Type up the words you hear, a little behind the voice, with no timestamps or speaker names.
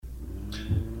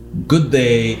Good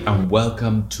day and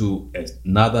welcome to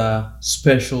another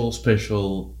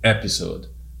special episode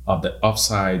of the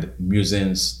Offside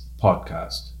Musings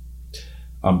podcast.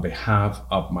 On behalf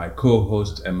of my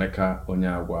co-host Emeka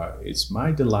Onyagwa, it's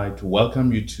my delight to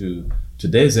welcome you to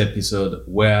today's episode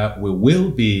where we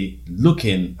will be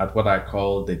looking at what I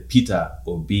call the Peter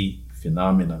Obi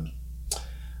phenomenon.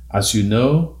 As you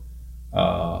know,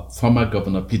 former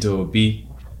Governor Peter Obi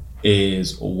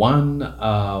is one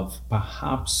of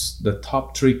perhaps the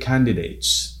top three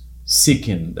candidates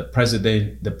seeking the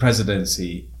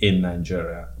presidency in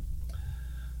Nigeria.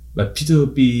 But Peter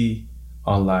Obi,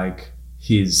 unlike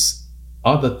his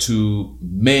other two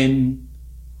main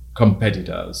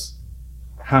competitors,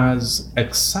 has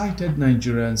excited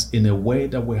Nigerians in a way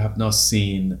that we have not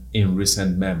seen in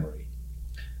recent memory.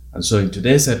 And so in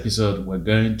today's episode, we're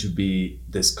going to be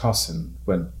discussing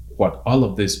what all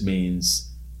of this means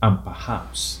and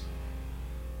perhaps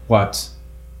what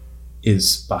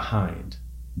is behind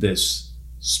this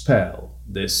spell,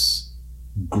 this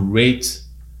great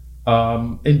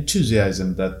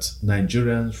enthusiasm that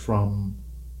Nigerians from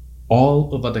all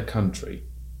over the country,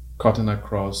 cutting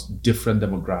across different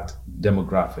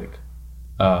demographics,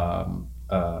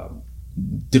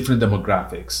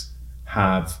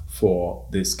 have for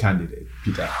this candidate,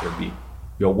 Peter Obi.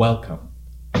 You're welcome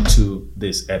to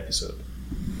this episode.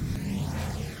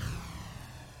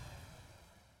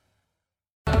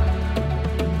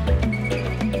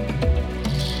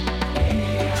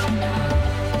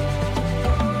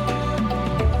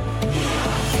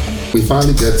 We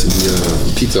finally get to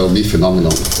the Peter Obi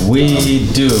phenomenon. We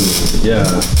do, yeah.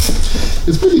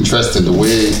 It's pretty interesting the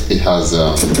way it has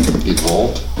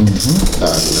evolved, and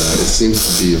it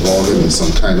seems to be evolving in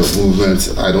some kind of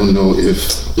movement. I don't know if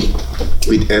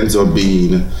it ends up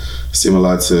being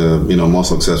similar to more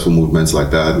successful movements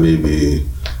like that. Maybe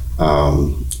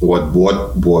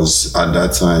what was at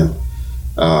that time.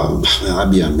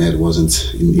 Abiy Ahmed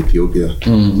wasn't in Ethiopia.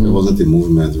 It wasn't a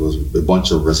movement. It was a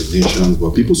bunch of resignations,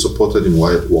 but people supported him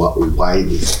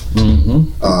widely.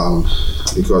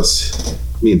 Because,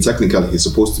 technically, he's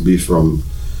supposed to be from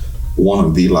one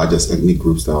of the largest ethnic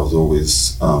groups that was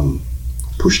always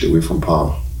pushed away from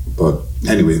power. But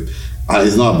anyway,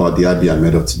 it's not about the Abiy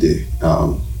Ahmed of today.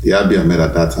 The Abiy Ahmed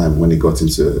at that time, when he got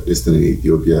into this thing in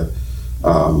Ethiopia,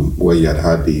 where he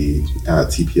had the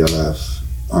TPLF,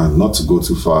 not to go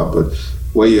too far, but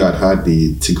where you had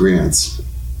the Tigrayans,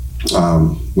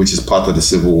 which is part of the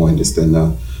civil war in this thing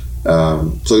now.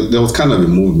 So there was kind of a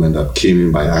movement that came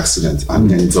in by accident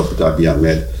and ended up with Abiy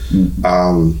Ahmed.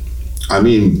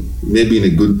 Maybe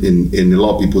in a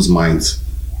lot of people's minds,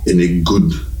 the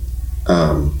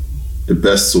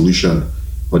best solution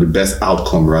or the best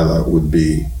outcome rather would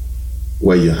be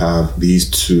where you have these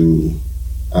two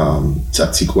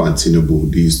Atiku and Tinubu,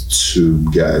 these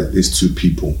two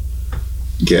people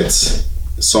get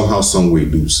somehow, some way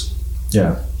lose.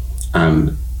 Yeah.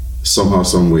 And somehow,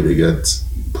 some way they get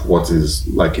what is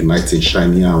like a knight in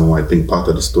shining armor. I think part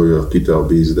of the story of Peter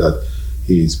Obi is that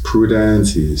he's prudent,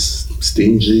 he's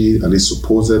stingy, at least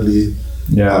supposedly.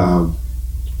 Yeah.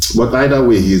 But either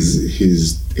way,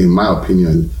 he's, in my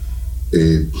opinion,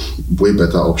 a way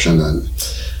better option than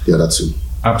the other two.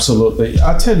 Absolutely.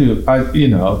 I tell you,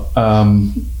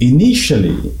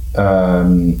 initially,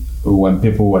 when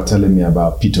people were telling me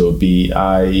about Peter Obi,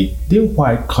 I didn't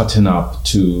quite cutting up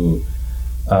to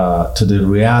the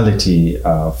reality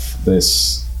of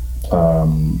this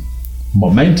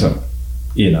momentum,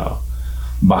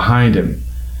 behind him.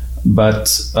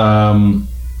 But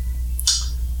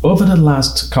over the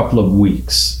last couple of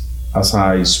weeks, as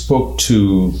I spoke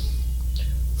to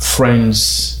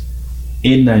friends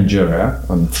in Nigeria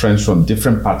and friends from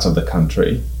different parts of the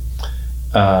country,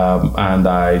 and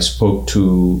I spoke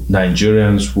to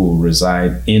Nigerians who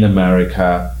reside in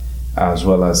America as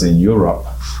well as in Europe.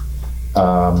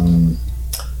 I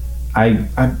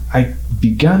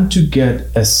began to get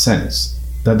a sense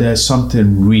that there's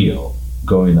something real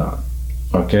going on,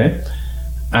 okay?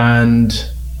 And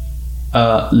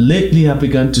lately I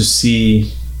began to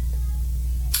see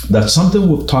that something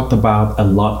we've talked about a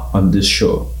lot on this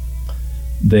show,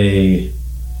 the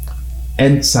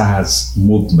EndSARS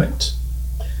movement,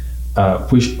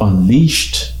 which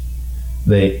unleashed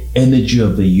the energy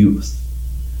of the youth,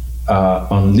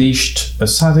 unleashed a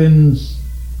certain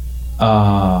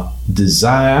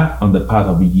desire on the part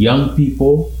of young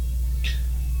people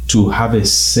to have a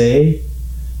say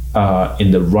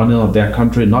in the running of their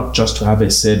country, not just to have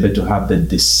a say, but to have the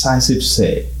decisive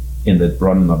say in the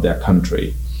running of their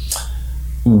country,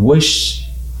 which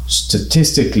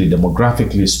statistically,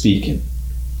 demographically speaking,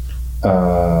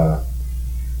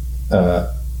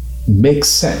 makes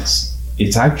sense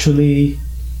it's actually,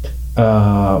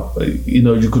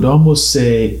 you could almost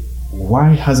say, why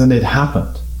hasn't it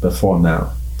happened before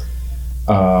now?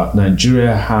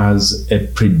 Nigeria has a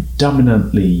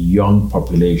predominantly young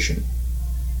population,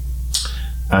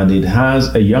 and it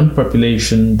has a young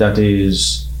population that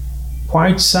is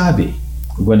quite savvy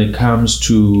when it comes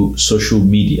to social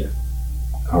media.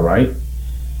 All right,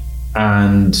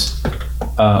 and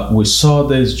we saw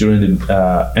this during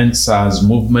the EndSARS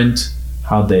movement,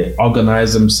 how they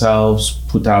organized themselves,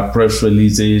 put out press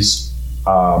releases,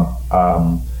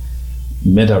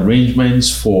 made arrangements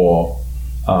for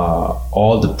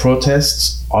all the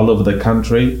protests all over the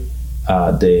country,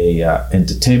 the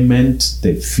entertainment,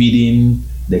 the feeding,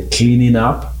 the cleaning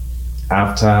up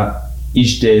after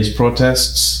each day's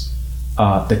protests.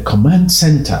 The command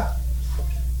center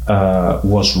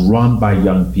was run by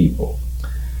young people.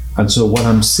 And so what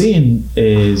I'm seeing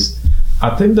is,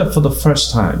 I think that for the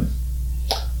first time,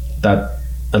 that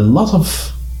a lot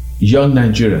of young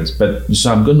Nigerians,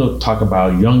 so I'm going to talk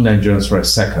about young Nigerians for a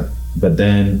second, but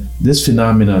then this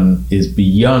phenomenon is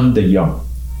beyond the young,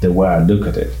 the way I look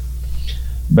at it.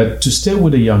 But to stay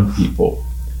with the young people,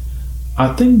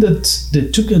 I think that they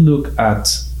took a look at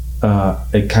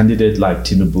a candidate like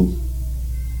Tinubu,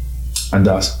 and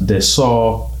they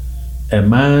saw a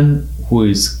man who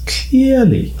is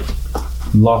clearly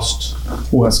lost,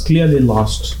 who has clearly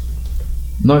lost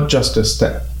not just a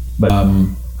step, but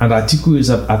and Atiku is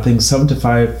up, I think,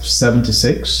 75,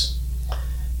 76.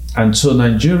 And so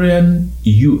Nigerian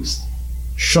youth,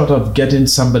 short of getting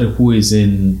somebody who is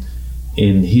in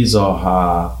his or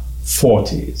her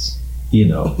 40s,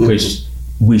 which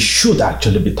we should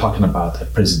actually be talking about a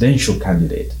presidential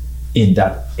candidate in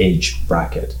that age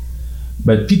bracket.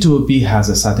 But Peter Obi has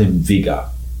a certain vigor.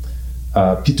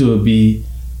 Peter Obi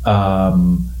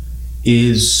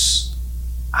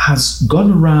has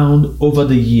gone around over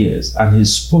the years and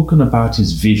he's spoken about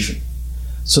his vision,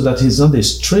 so that he's not a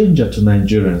stranger to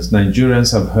Nigerians.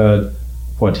 Nigerians have heard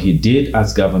what he did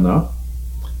as governor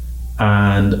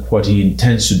and what he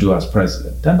intends to do as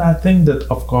president. And I think that,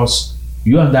 of course,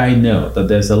 you and I know that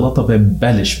there's a lot of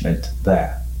embellishment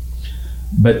there.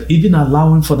 But even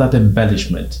allowing for that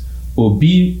embellishment,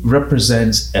 Obi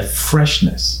represents a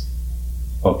freshness,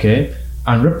 okay,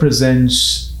 and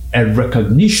represents a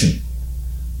recognition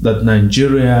that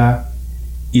Nigeria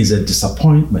is a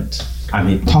disappointment. And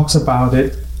he talks about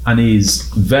it, and he's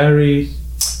very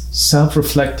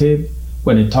self-reflective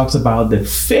when he talks about the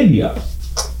failure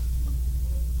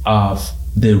of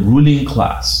the ruling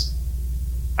class.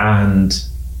 And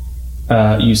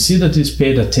you see that he's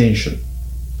paid attention,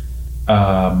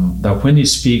 that when he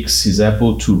speaks, he's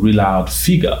able to reel out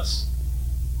figures,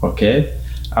 okay,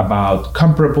 about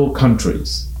comparable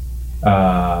countries,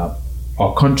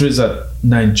 or countries that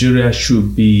Nigeria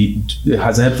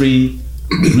has every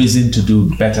reason to do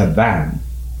better than,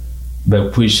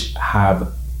 but which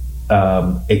have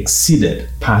exceeded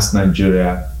past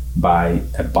Nigeria by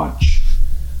a bunch.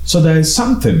 So there is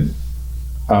something.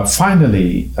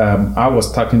 Finally, I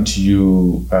was talking to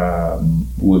you.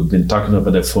 We've been talking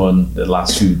over the phone the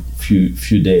last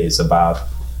few days about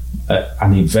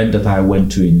an event that I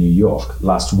went to in New York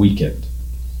last weekend,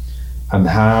 and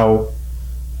how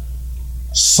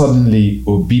suddenly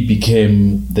Obi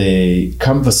became the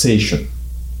conversation.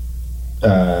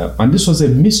 And this was a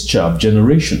mixture of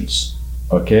generations,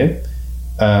 okay?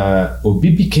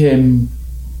 Obi became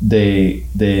the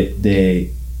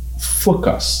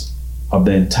focus of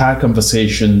the entire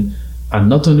conversation, and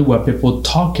not only were people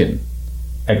talking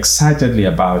excitedly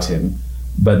about him,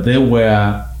 but they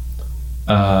were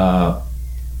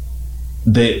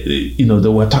they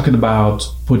were talking about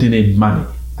putting in money.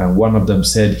 And one of them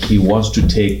said he wants to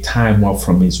take time off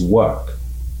from his work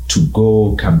to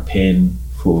go campaign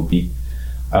for Obi.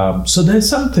 So there's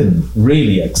something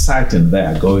really exciting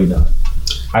there going on.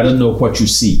 I don't know what you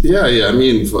see. Yeah. I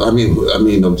mean,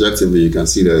 objectively, you can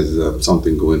see there's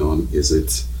something going on. Is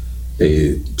it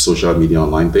a social media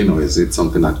online thing, or is it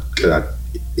something that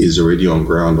is already on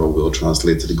ground or will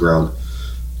translate to the ground?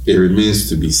 It remains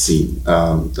to be seen.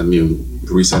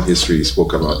 Recent history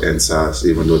spoke about EndSARS,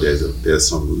 even though there's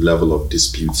some level of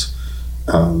dispute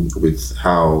with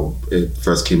how it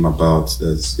first came about.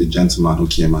 There's a gentleman who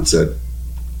came and said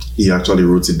he actually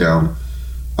wrote down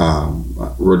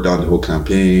the whole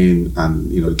campaign,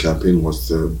 and the campaign was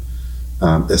to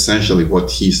essentially,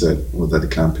 what he said was that the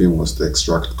campaign was to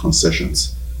extract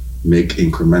concessions, make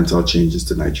incremental changes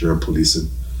to Nigerian policing.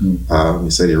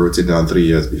 He said he wrote it down 3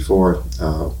 years before.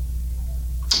 I'm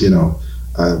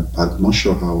not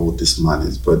sure how old this man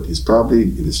is, but he's probably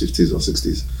in his 50s or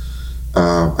 60s.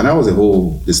 And that was a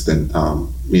whole distance,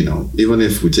 even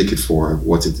if we take it for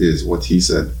what it is, what he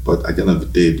said, but at the end of the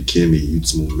day, it became a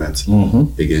youth movement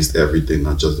against everything,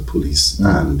 not just the police.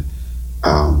 And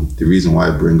the reason why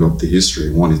I bring up the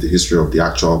history, one is the history of the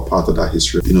actual part of that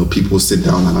history. People sit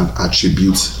down and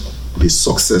attribute the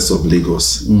success of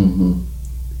Lagos to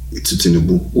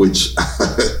Tinubu, which...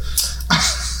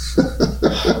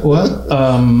 Well,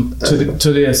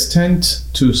 to the extent,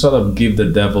 to sort of give the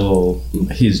devil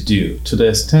his due, to the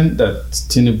extent that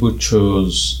Tinubu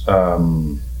chose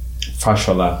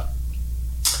Fashola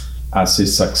as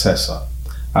his successor,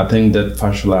 I think that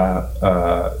Fashola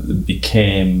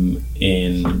became,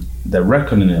 in the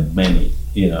reckoning of many,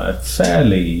 a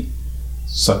fairly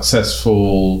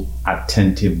successful,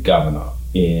 attentive governor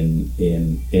in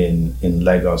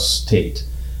Lagos State,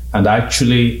 and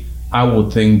actually, I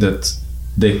would think that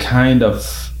the kind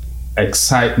of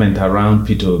excitement around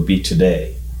Peter Obi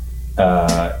today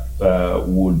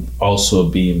would also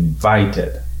be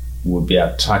invited, would be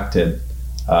attracted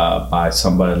by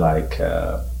somebody like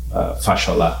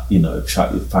Fashola.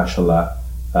 If Fashola,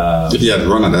 if he had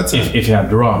run at that time, if he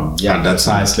had run,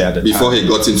 precisely at the before time, he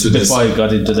got into before he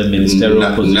got into the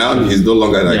ministerial position. Now he's no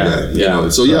longer that guy.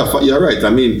 So you're right. I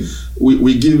mean,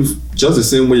 we give just the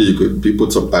same way people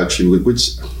talk actually,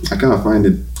 which I kind of find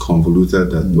it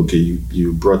convoluted. That okay,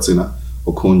 you brought in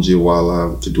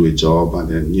Okonjo-Iweala to do a job, and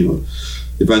then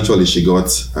eventually she got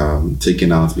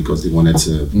taken out because they wanted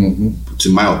to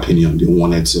my opinion, they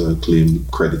wanted to claim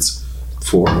credits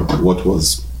for what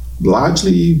was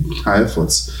largely high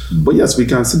efforts. But yes, we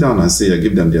can sit down and say, I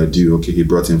give them their due. Okay, he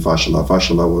brought in Fashola.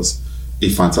 Fashola was a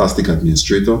fantastic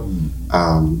administrator.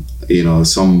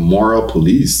 Some moral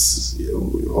police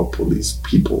or police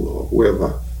people or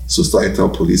whoever, societal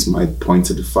police might point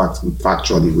to the fact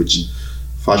factually, which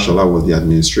Fashola was the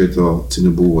administrator,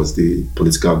 Tinubu was the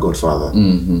political godfather,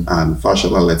 and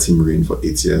Fashola let him reign for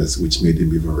 8 years, which made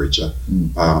him even richer.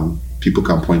 People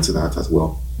can point to that as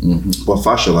well. But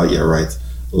Fashola, you're right,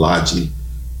 largely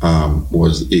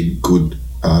was a good,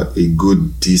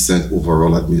 decent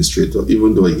overall administrator,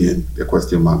 even though, again, there are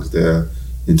question marks there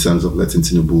in terms of letting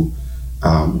Tinubu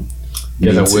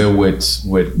get away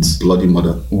with bloody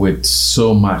murder, with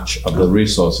so much of the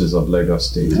resources of Lagos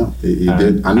State. Yeah, he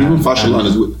did. And even Fashola on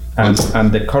his way.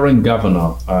 And the current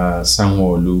governor,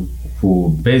 Sanwo-Olu,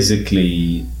 who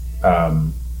basically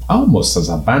almost has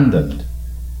abandoned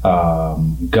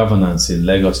governance in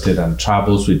Lagos State and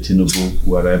travels with Tinubu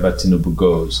wherever Tinubu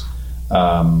goes.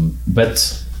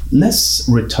 But let's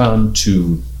return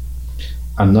to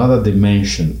another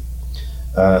dimension.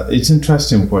 It's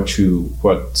interesting what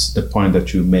the point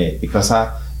that you made, because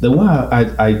the way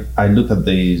I look at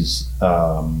these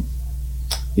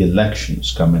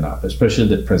elections coming up, especially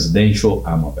the presidential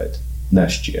arm of it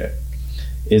next year,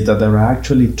 is that there are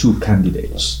actually two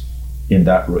candidates in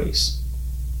that race.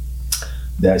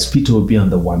 There's Peter Obi on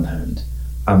the one hand,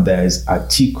 and there's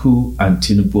Atiku and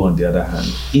Tinubu on the other hand,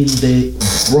 in the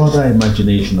broader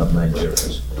imagination of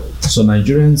Nigerians. So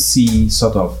Nigerians see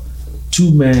sort of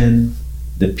two men,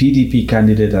 the PDP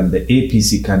candidate and the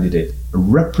APC candidate,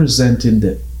 representing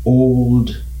the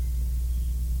old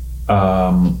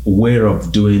way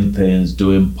of doing things,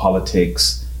 doing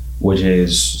politics, which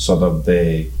is sort of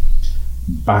the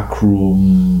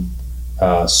backroom,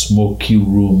 smoky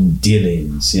room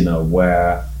dealings,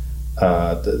 where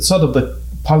sort of the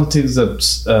politics that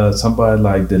somebody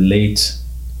like the late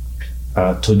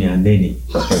Tony Aneni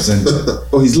represented.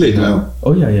 Oh, he's late now.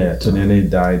 Oh yeah. Tony Aneni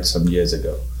died some years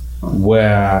ago.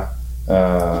 Where,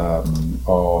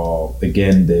 or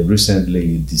again, the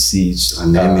recently deceased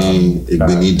Aneni,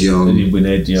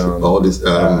 Igbinedion, all this,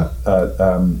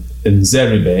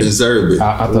 Nzeribe,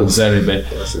 Arthur Nzeribe,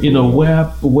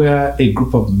 where a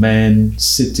group of men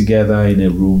sit together in a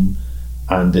room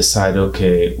and decide,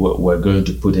 okay, we're going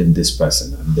to put in this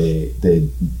person, and they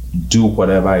do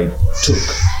whatever it took,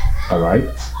 all right,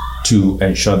 to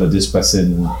ensure that this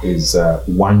person is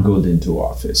wangled into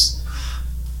office.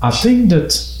 I think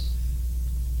that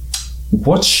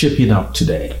what's shaping up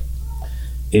today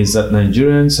is that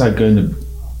Nigerians are going to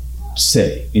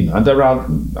say, and there are,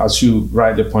 as you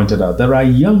rightly pointed out, there are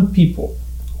young people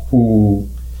who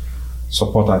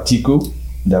support Atiku,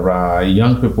 there are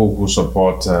young people who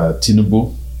support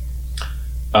Tinubu.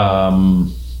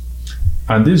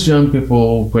 And these young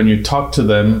people, when you talk to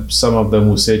them, some of them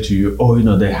will say to you,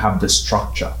 they have the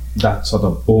structure, that sort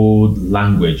of old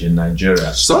language in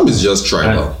Nigeria. Some is just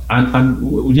tribal.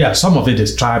 And yeah, some of it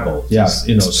is tribal. Yes,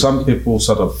 some people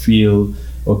sort of feel,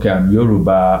 okay, I'm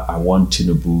Yoruba, I want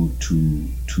Tinubu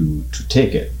to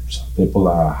take it. Some people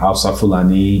are Hausa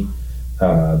Fulani,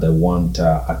 they want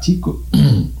Atiku.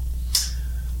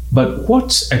 But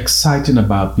what's exciting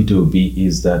about P2B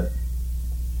is that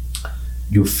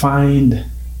you find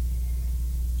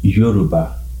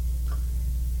Yoruba,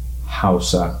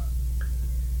 Hausa,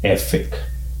 Efik,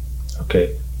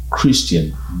 okay,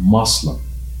 Christian, Muslim,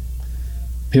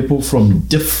 people from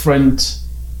different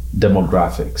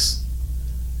demographics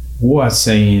who are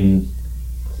saying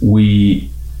we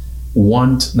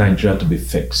want Nigeria to be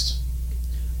fixed.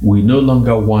 We no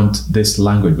longer want this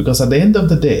language, because at the end of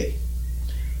the day,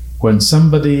 when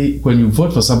you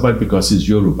vote for somebody because he's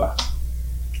Yoruba,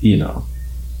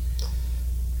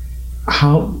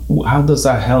 how does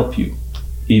that help you?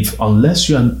 If unless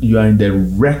you are in the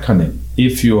reckoning,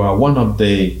 if you are one of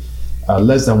the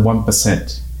less than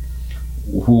 1%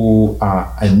 who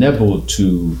are enabled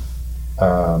to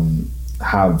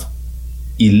have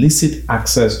illicit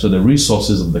access to the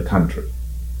resources of the country,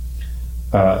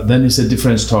 then it's a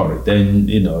different story. Then,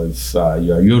 if you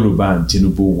are Yoruba and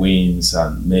Tinubu wins,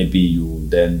 and maybe you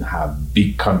then have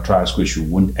big contracts which you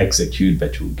won't execute,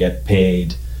 but you get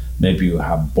paid. Maybe you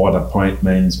have board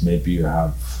appointments, maybe you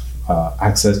have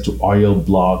access to oil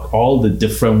block, all the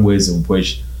different ways in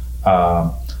which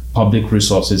public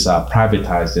resources are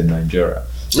privatized in Nigeria.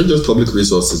 Not just public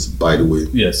resources, by the way.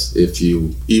 Yes. If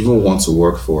you even want to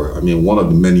work for, one of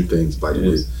the many things, by the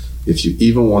way, if you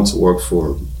even want to work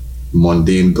for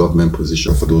mundane government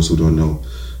position, for those who don't know,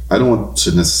 I don't want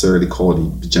to necessarily call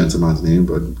the gentleman's name,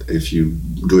 but if you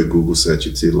do a Google search,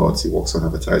 you'd see lots. He works for an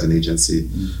advertising agency.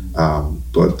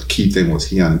 But the key thing was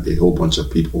he and a whole bunch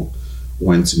of people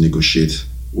went to negotiate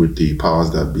with the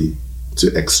powers that be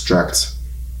to extract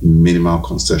minimal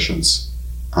concessions,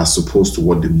 as opposed to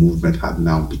what the movement had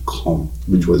now become,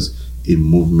 which was a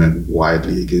movement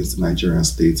widely against the Nigerian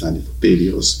state and the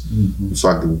failures. In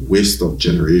fact, the waste of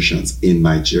generations in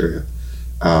Nigeria.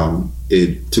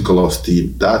 It took a lot of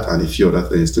steam. That and a few other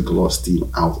things took a lot of steam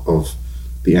out of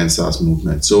the NSAS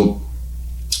movement. So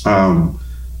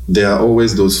there are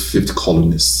always those fifth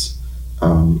columnists.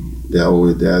 They're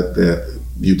always there.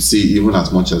 You'd see, even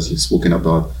as much as you've spoken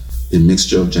about a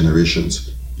mixture of generations,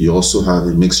 you also have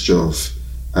a mixture of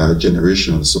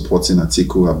generations supporting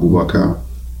Atiku Abubakar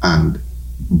and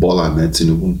Bola Ahmed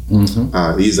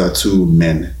Tinubu. These are two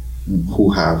men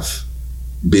who have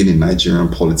been in Nigerian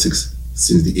politics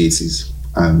since the 80s.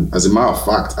 And as a matter of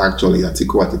fact, actually,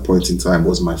 Atiku at the point in time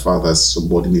was my father's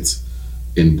subordinate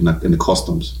in the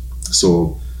customs.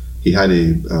 So he had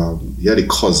a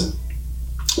cousin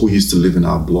who used to live in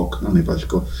our block. I don't know if I should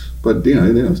call, but they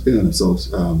speak on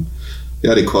themselves. He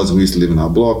had a cousin who used to live in our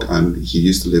block, and I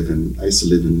used to live in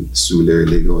Surulere,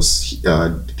 Lagos.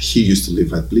 He used to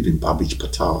live, I believe, in Babich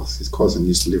Patal. His cousin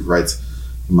used to live right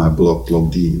in my block,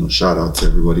 Block D. Shout out to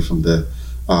everybody from there.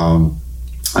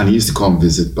 And he used to come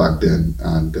visit back then,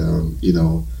 and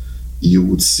you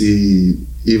would see,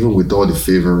 even with all the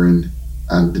favoring,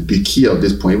 and the big key at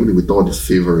this point, even with all the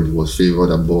favoring, he was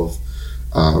favored above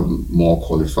more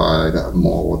qualified,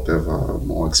 more whatever,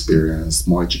 more experienced,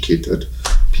 more educated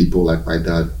people like my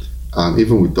dad.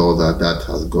 Even with all that, that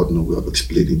has got no way of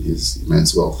explaining his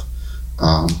immense wealth.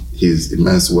 His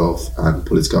immense wealth and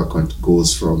political content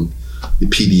goes from the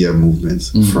PDM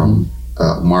movement, from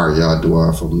Umar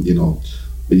Yar'Adua, from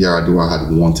Yar'Adua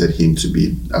had wanted him to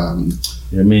be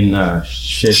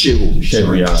Shehu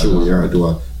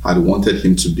Yar'Adua had wanted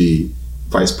him to be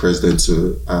vice president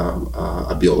to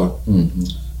Abiola.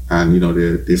 And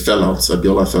they fell out.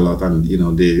 Abiola fell out, and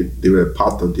they were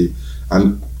part of the,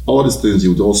 and all these things.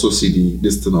 You would also see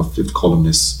this thing of fifth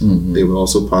columnists. They were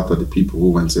also part of the people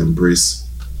who went to embrace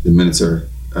the military,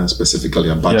 specifically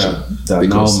Abacha,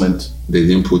 because they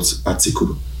didn't put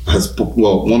Atiku as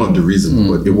one of the reasons,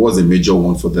 but it was a major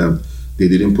one for them. They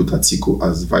didn't put Atiku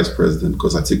as vice president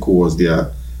because Atiku was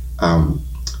their.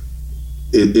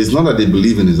 It's not that they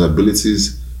believe in his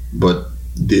abilities, but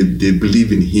they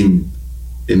believe in him,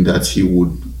 in that he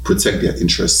would protect their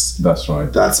interests. That's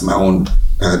right. That's my own.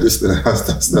 But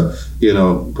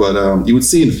you would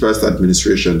see in first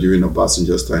administration during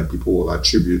Obasanjo's time, people will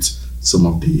attribute some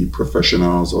of the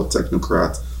professionals or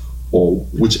technocrats or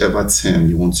whichever term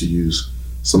you want to use.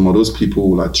 Some of those people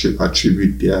will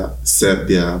attribute their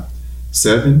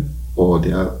serving or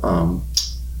their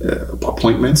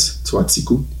appointments to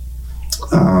Atiku.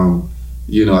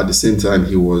 At the same time,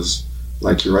 he was,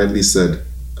 like you rightly said,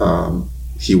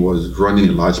 he was running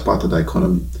a large part of the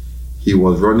economy. He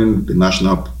was running the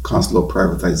National Council of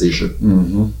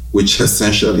Privatization, which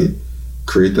essentially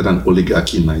created an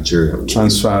oligarchy in Nigeria.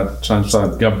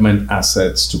 Transferred government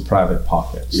assets to private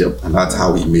pockets. Yep, and that's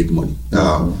how he made money.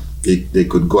 They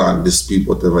could go and dispute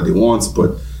whatever they want,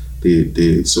 but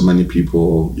they so many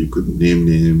people, you could name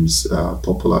names,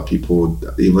 popular people,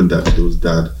 even those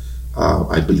dad,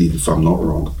 I believe, if I'm not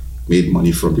wrong, made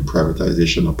money from the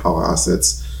privatization of power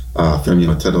assets. Femi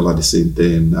Otedola, the same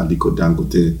thing. Aliko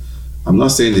Dangote. I'm not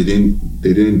saying they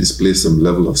didn't display some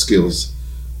level of skills,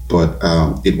 but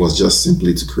it was just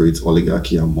simply to create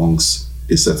oligarchy amongst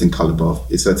a certain caliber,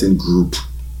 a certain group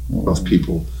of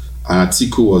people. And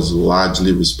Atiku was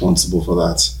largely responsible for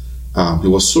that. He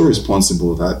was so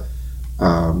responsible that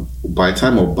by the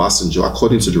time Obasanjo,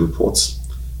 according to the reports,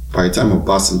 by the time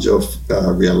Obasanjo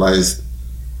realized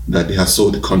that they had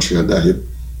sold the country under him,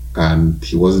 and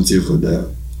he wasn't even there.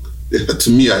 To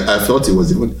me, I felt he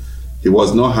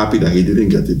was not happy that he didn't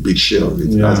get a big share of it.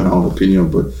 Yeah. That's my own opinion.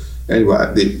 But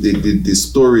anyway, the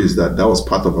story is that was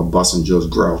part of Obasanjo's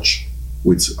grouch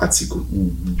with Atiku.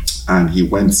 And he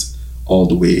went all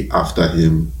the way after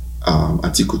him.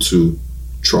 Atiku too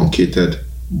truncated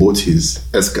both his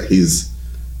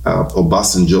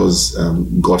Obasanjo's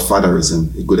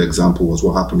godfatherism. A good example was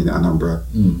what happened in Anambra,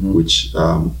 which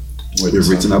we've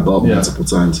written about multiple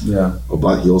times. Yeah.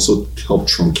 He also helped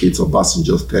truncate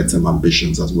Obasanjo's third-term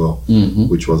ambitions as well,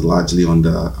 which was largely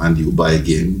under Andy Uba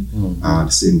again, the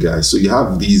same guy. So you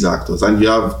have these actors, and you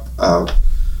have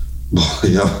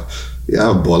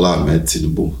Bola Ahmed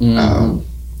Tinubu,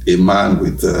 a man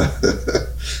with.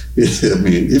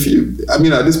 I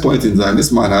mean, at this point in time,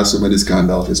 this man has so many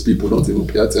scandals. His people don't even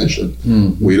pay attention.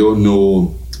 We don't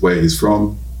know where he's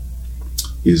from.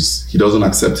 He doesn't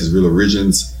accept his real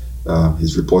origins.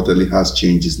 He's reportedly has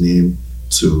changed his name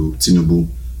to Tinubu.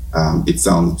 It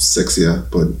sounds sexier,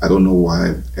 but I don't know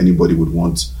why anybody would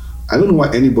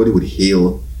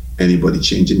hail anybody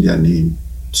changing their name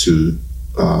to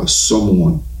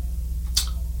someone,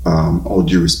 all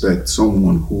due respect,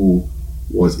 someone who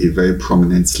was a very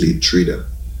prominent slave trader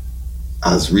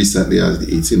as recently as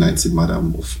the 1890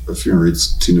 Madam Ofinri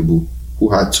Tinubu, who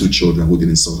had 2 children who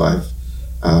didn't survive.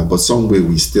 But some way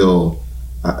we still,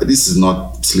 this is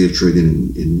not slave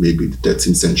trading in maybe the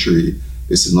 13th century.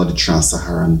 This is not the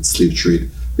trans-Saharan slave trade.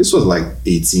 This was like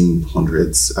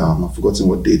 1800s. I've forgotten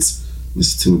what dates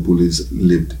Mr. Tinubu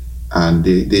lived. And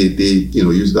they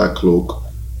use that cloak,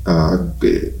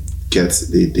 they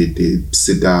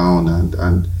sit down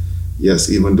and yes,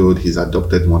 even though his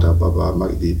adopted mother, Baba,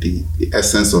 the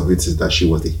essence of it is that she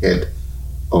was the head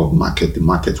of the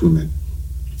market women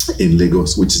in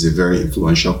Lagos, which is a very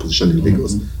influential position in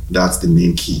Lagos. That's the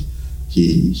main key.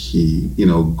 If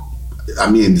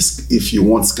you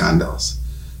want scandals,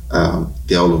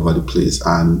 they're all over the place,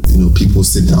 and people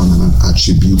sit down and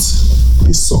attribute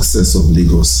the success of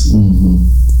Lagos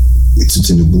to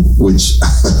Tinubu, which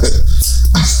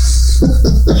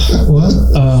well,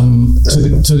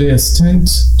 to the extent,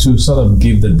 to sort of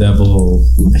give the devil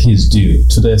his due,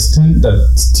 to the extent that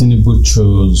Tinubu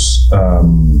chose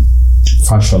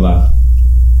Fashola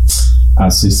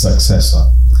as his successor,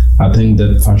 I think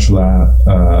that Fashola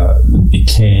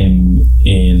became,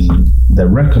 in the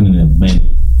reckoning of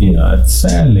many, a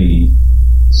fairly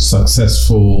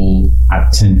successful,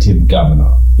 attentive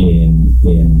governor in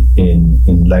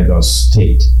Lagos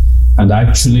State. And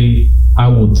actually, I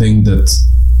would think that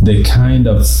the kind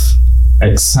of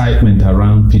excitement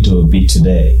around Peter Obi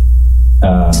today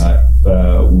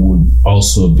would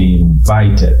also be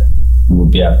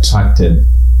would be attracted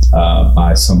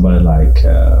by somebody like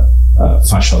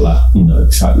Fashola.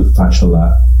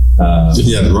 Fashola. If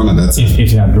he had run at that time.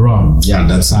 If he had run,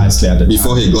 precisely at the time.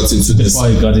 Before he got into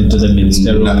the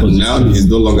ministerial position. Now he's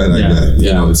no longer that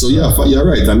guy. So you're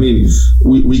right. I mean,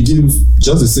 we give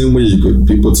just the same way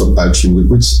people talk attribute,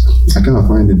 which I kind of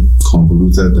find it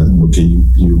convoluted. That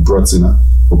you brought in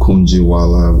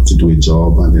Okonjo-Iweala to do a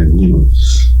job, and then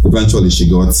eventually she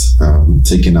got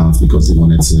taken out because they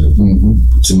wanted to,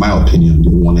 in my opinion, they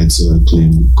wanted to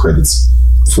claim credits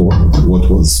for what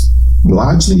was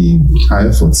largely high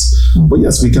efforts. But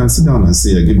yes, we can sit down and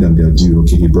say, I give them their due.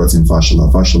 Okay, he brought in Fashola.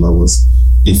 Fashola was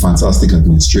a fantastic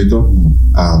administrator.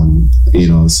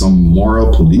 Some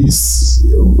moral police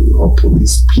or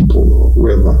police people or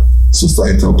whoever,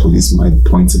 societal police might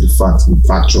point to the fact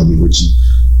factually, which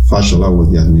Fashola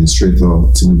was the administrator,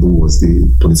 Tinubu was the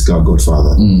political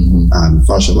godfather, and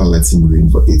Fashola let him reign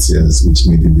for 8 years, which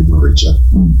made him even richer.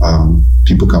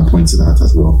 People can point to that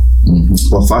as well.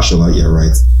 But Fashola, you're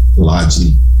right,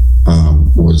 largely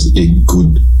was a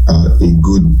good,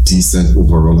 decent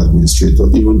overall administrator,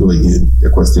 even though, again, there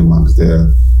are question marks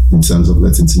there in terms of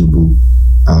letting Tinubu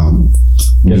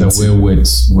get away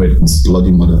with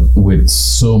bloody murder, with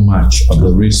so much of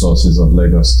the resources of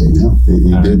Lagos State. Yeah,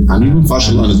 he did. And even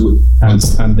Fashola as well.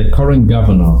 And the current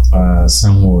governor,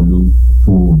 Sanwo-Olu,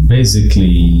 who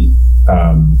basically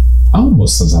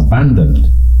almost has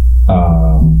abandoned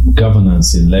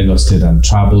governance in Lagos State and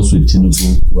travels with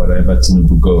Tinubu wherever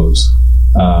Tinubu goes.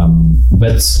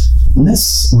 But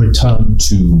let's return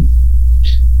to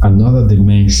another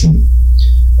dimension.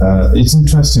 It's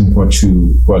interesting what's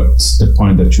the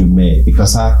point that you made,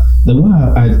 because the way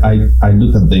I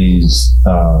look at these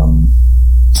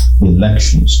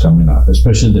elections coming up,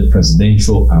 especially the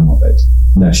presidential arm of it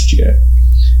next year,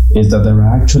 is that there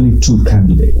are actually two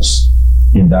candidates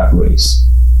in that race.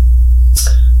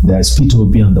 There's Peter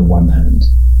Obi on the one hand,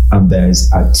 and there's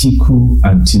Atiku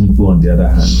and Tinubu on the other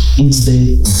hand. It's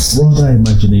the broader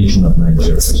imagination of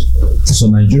Nigerians. So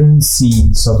Nigerians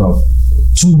see sort of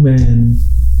two men,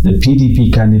 the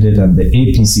PDP candidate and the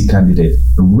APC candidate,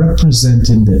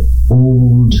 representing the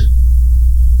old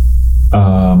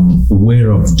way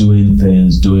of doing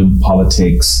things, doing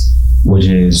politics, which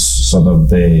is sort of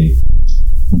the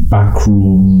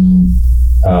backroom,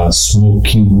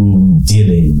 smoking room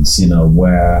dealings,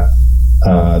 where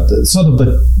sort of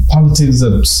the politics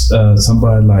of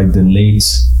somebody like the late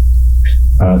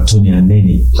Tony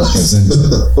Aneni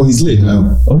represented. Oh, he's late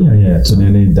now. Oh, yeah. Tony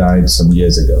Aneni died some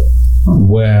years ago.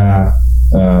 Where,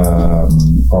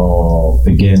 or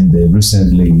again, the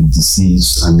recently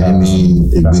deceased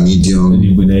Igbinedion,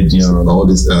 all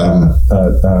this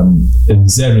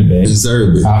Nzeribe,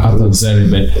 out of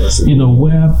Nzeribe,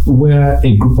 where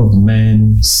a group of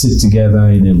men sit together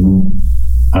in a room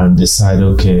and decide,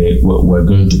 okay, we're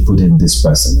going to put in this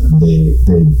person, and they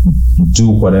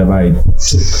do whatever it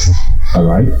took, all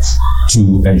right,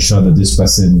 to ensure that this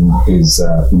person is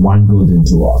wangled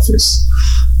into office.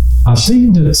 I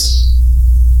think that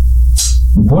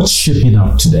what's shaping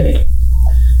up today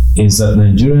is that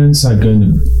Nigerians are going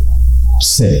to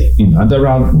say, there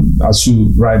are, as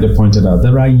you rightly pointed out,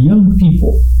 there are young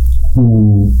people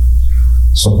who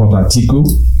support Atiku.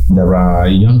 There are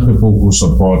young people who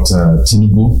support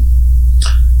Tinubu.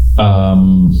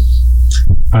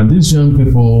 And these young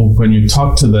people, when you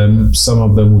talk to them, some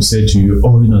of them will say to you,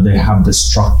 they have the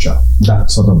structure, that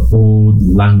sort of old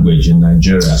language in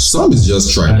Nigeria. Some is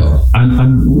just tribal.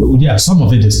 And yeah, some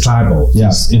of it is tribal.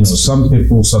 Yes, some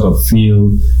people sort of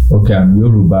feel, okay, I'm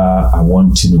Yoruba, I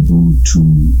want Tinubu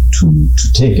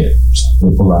to take it.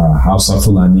 Some people are Hausa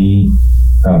Fulani,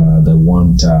 they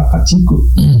want Atiku.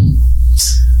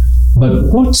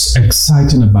 But what's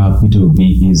exciting about Peter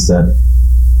Obi is that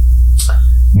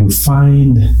you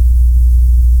find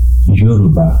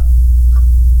Yoruba,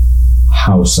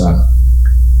 Hausa,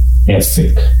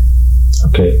 Efik,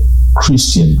 okay,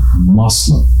 Christian,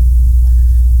 Muslim,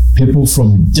 people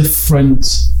from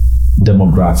different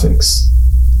demographics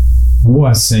who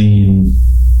are saying,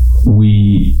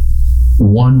 we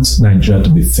want Nigeria to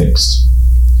be fixed.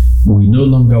 We no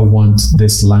longer want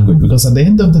this language, because at the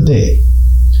end of the day,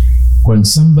 when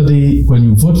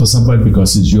you vote for somebody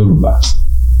because it's Yoruba,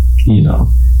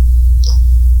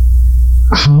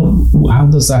 how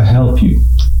does that help you?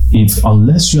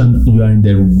 Unless you are in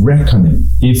the reckoning,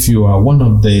 if you are one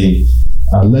of the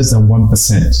less than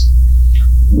 1%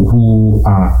 who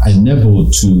are unable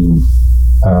to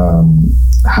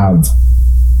have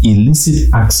illicit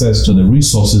access to the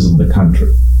resources of the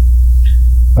country,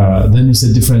 then it's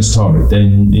a different story.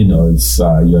 Then, if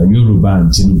you're Yoruba and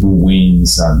Tinubu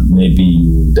wins, and maybe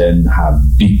you then have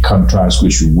big contracts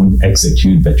which you won't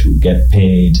execute, but you get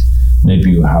paid.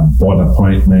 Maybe you have board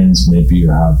appointments. Maybe you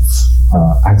have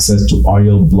access to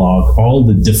oil block, all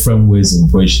the different ways in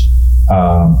which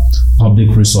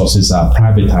public resources are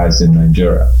privatized in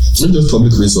Nigeria. Not just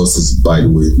public resources, by the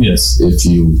way. Yes. If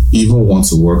you even want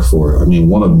to work for,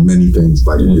 one of many things,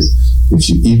 by the way, if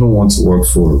you even want to work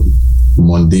for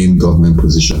mundane government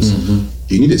positions,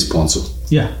 you need a sponsor.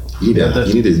 Yeah. You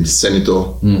need a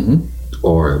senator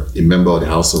or a member of the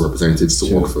House of Representatives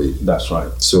to work for you. That's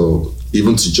right. So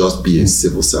even to just be a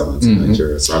civil servant in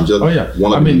Nigeria. So I'm just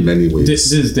one of many ways.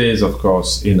 These days, of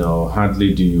course,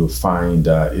 hardly do you find,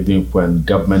 even when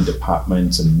government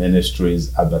departments and ministries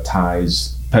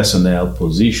advertise personnel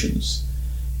positions,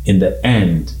 in the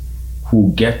end,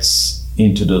 who gets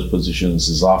into those positions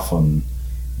is often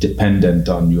dependent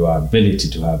on your ability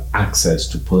to have access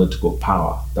to political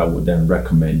power that would then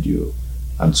recommend you,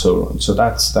 and so on. So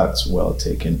that's well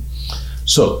taken.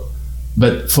 So,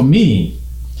 but for me,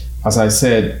 as I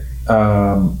said,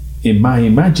 in my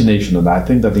imagination, and I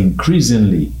think that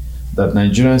increasingly that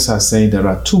Nigerians are saying there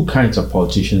are two kinds of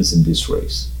politicians in this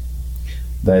race.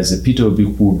 There is a Peter Obi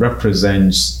who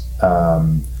represents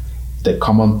the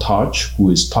common touch, who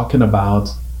is talking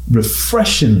about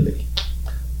refreshingly,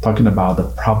 talking about the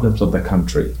problems of the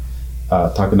country,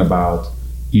 talking about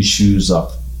issues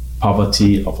of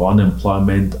poverty, of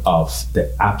unemployment, of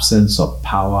the absence of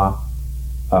power,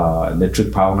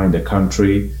 electric power in the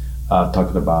country,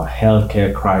 talking about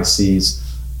healthcare crisis,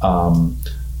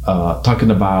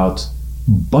 talking about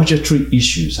budgetary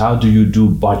issues. How do you do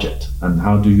budget, and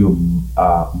how do you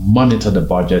monitor the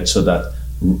budget so that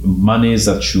monies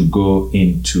that should go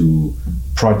into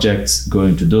projects go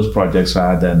into those projects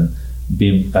rather than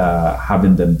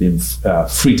having them being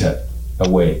frittered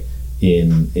away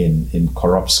in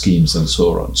corrupt schemes and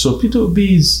so on. So Peter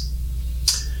Obi is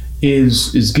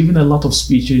giving a lot of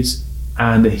speeches,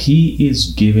 and he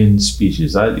is giving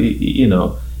speeches.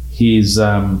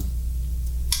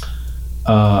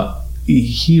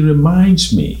 He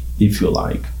reminds me, if you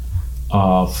like,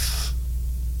 of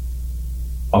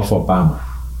Obama,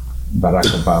 Barack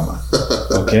Obama.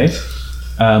 Okay,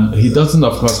 he doesn't,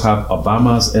 of course, have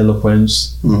Obama's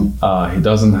eloquence. He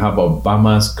doesn't have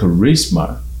Obama's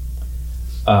charisma,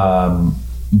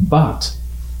 but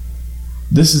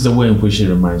this is the way in which he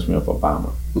reminds me of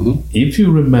Obama. If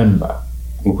you remember,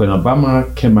 when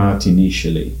Obama came out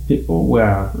initially, people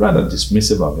were rather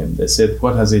dismissive of him. They said,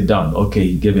 what has he done? Okay,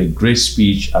 he gave a great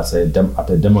speech at a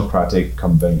Democratic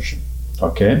convention.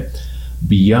 Okay?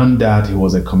 Beyond that, he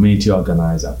was a community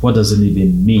organizer. What does it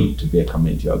even mean to be a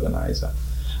community organizer?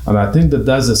 And I think that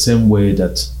that's the same way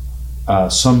that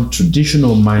some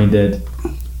traditional-minded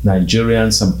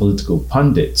Nigerians and political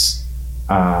pundits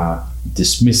are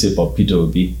dismissive of Peter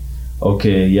Obi.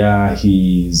 Okay, yeah,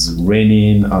 he's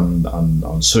reigning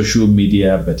on social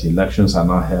media, but elections are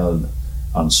not held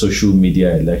on social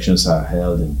media. Elections are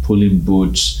held in polling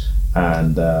booths.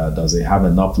 And does he have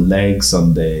enough legs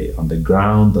on the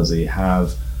ground? Does he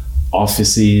have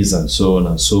offices and so on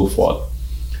and so forth?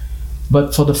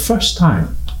 But for the first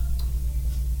time,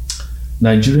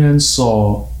 Nigerians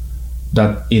saw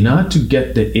that in order to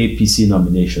get the APC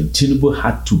nomination, Tinubu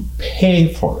had to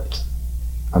pay for it.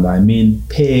 And I mean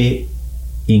pay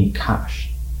in cash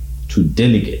to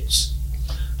delegates.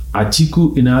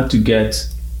 Atiku, in order to get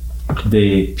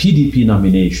the PDP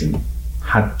nomination,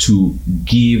 had to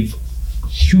give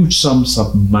huge sums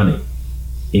of money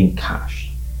in cash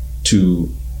to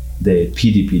the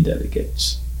PDP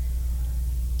delegates.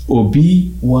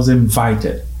 Obi was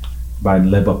invited by the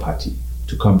Labour Party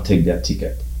to come take their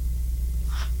ticket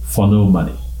for no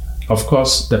money. Of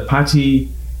course, the party,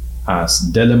 as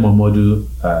Dele Momodu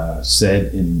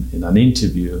said in an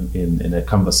interview, in a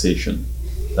conversation,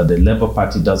 that the Labour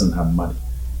Party doesn't have money.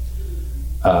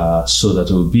 So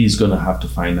that Obi is going to have to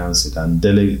finance it. And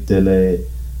Dele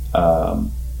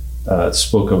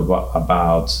spoke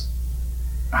about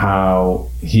how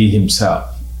he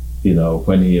himself,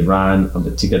 when he ran on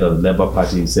the ticket of the Labour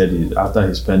Party, he said after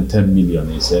he spent 10 million,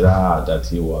 he said that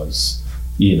he was,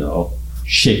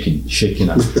 shaking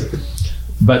up.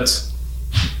 But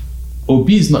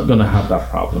Obi is not going to have that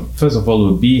problem. First of all,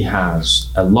 Obi has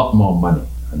a lot more money,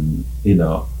 and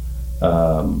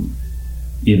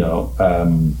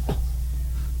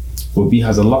Obi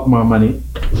has a lot more money,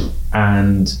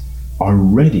 and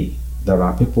already there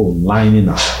are people lining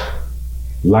up,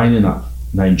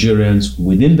 Nigerians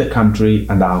within the country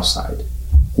and outside,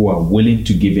 who are willing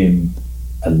to give him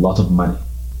a lot of money.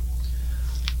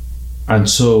 And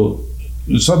so,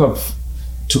 sort of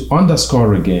to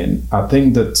underscore again, I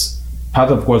think that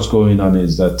part of what's going on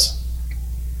is that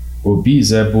Obi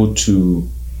is able to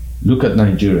look at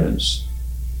Nigerians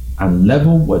and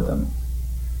level with them,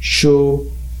 show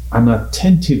an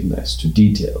attentiveness to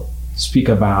detail, speak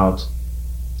about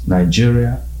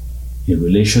Nigeria in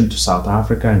relation to South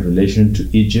Africa, in relation to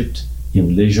Egypt, in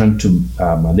relation to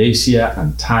Malaysia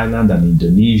and Thailand and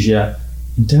Indonesia,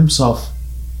 in terms of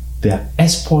their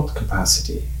export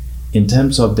capacity, in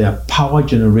terms of their power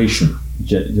generation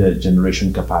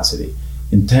capacity,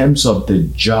 in terms of the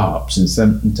jobs, in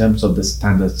terms of the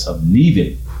standards of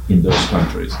living in those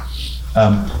countries.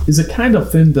 Is a kind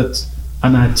of thing that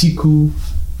an Atiku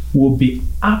will be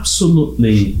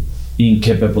absolutely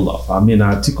incapable of. I mean,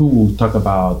 Atiku will talk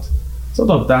about sort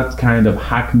of that kind of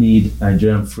hackneyed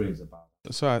Nigerian phrase about.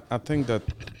 So I think that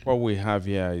what we have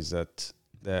here is that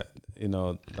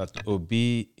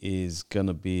Obi is going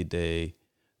to be the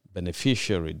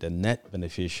beneficiary, the net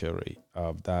beneficiary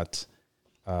of that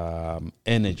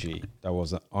energy that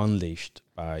was unleashed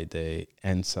by the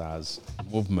NSAS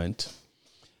movement.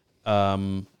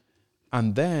 And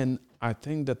then I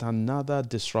think that another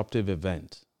disruptive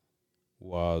event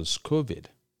was COVID.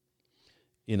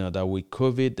 That with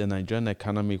COVID, the Nigerian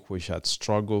economy, which had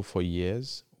struggled for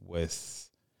years with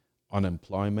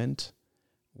unemployment,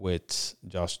 with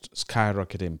just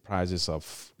skyrocketing prices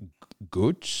of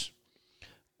goods,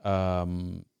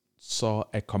 saw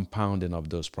a compounding of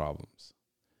those problems.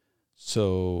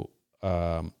 So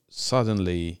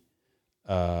suddenly,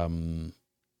 as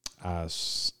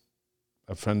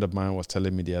a friend of mine was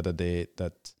telling me the other day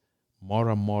that more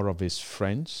and more of his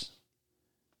friends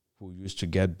who used to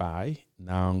get by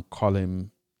now call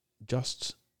him,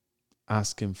 just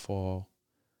asking for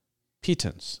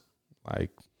pittance,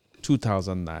 like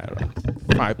 2,000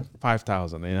 naira,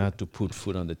 5,000 in order to put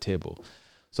food on the table.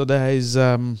 So there is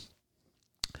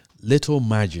little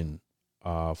margin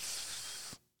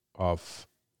of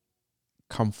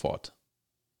comfort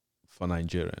for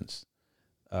Nigerians.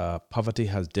 Poverty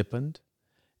has deepened,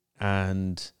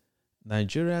 and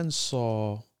Nigerians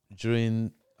saw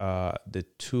during the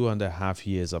 2.5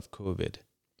 years of COVID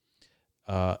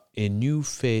a new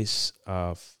face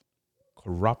of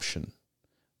corruption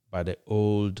by the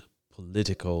old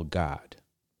political guard,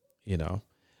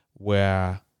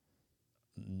 where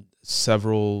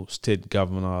several state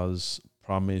governors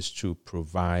promised to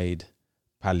provide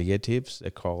palliatives,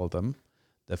 they call them.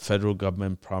 The federal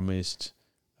government promised,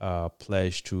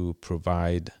 pledged to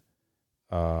provide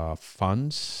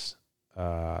funds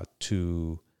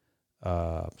to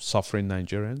suffering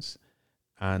Nigerians.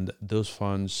 And those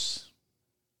funds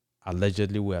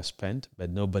allegedly were spent,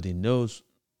 but nobody knows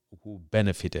who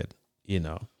benefited,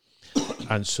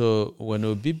 And so when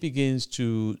Obi begins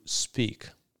to speak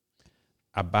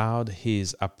about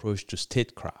his approach to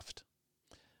statecraft,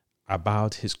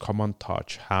 about his common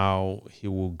touch, how he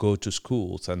will go to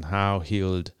schools and how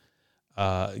he'll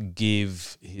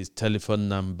give his telephone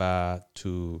number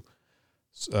to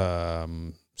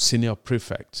senior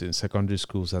prefects in secondary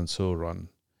schools and so on.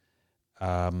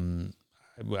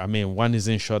 One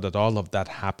isn't sure that all of that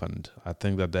happened. I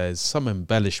think that there is some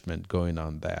embellishment going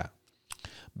on there.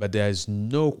 But there is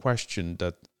no question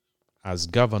that as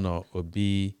governor,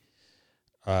 Obi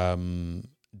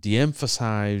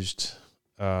de-emphasized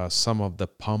some of the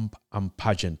pomp and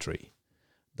pageantry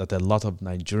that a lot of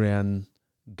Nigerian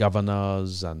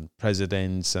governors and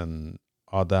presidents and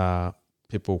other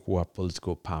people who have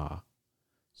political power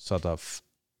sort of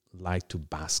like to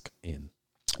bask in.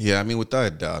 Yeah, without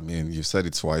a doubt, you said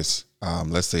it twice.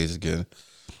 Let's say it again.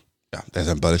 Yeah, there's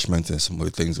embellishment and some of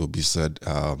the things will be said.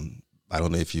 I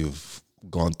don't know if you've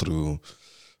gone through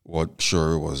what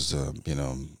Shure was,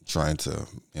 trying to,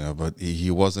 but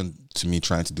he wasn't, to me,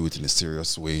 trying to do it in a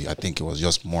serious way. I think it was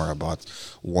just more about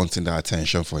wanting that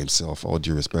attention for himself, all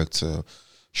due respect to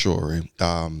Shure.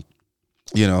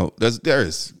 There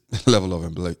is a level of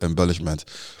embellishment.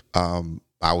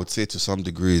 I would say to some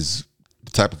degrees,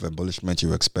 the type of embellishment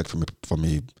you expect from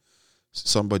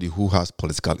somebody who has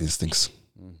political instincts.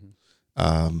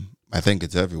 Mm-hmm. I think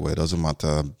it's everywhere. It doesn't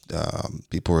matter.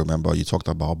 People remember you talked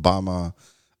about Obama.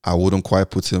 I wouldn't quite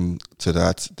put him to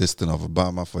that distance of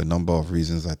Obama for a number of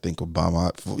reasons. I think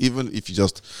Obama, even if you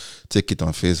just take it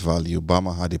on face value,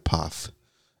 Obama had a path,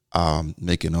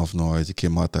 make enough noise. He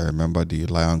came out, I remember the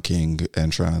Lion King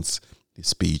entrance, the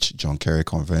speech, John Kerry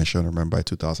convention, I remember in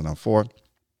 2004.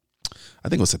 I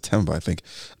think it was September,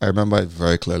 I remember it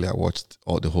very clearly. I watched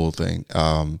the whole thing.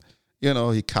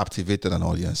 He captivated an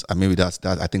audience. And maybe that's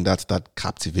that. I think that's that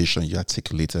captivation you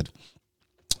articulated.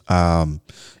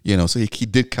 So he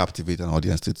did captivate an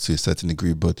audience to a certain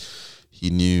degree, but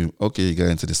he knew, okay, he got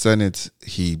into the Senate.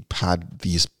 He had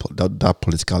that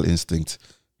political instinct.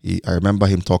 I remember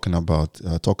him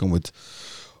talking with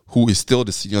who is still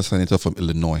the senior senator from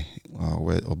Illinois,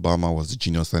 where Obama was the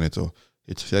junior senator.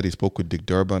 He said he spoke with Dick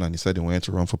Durbin and he said he wanted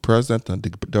to run for president, and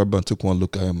Dick Durbin took one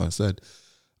look at him and said,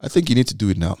 I think you need to do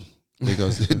it now.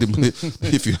 Because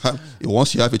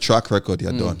once you have a track record,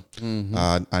 you're done.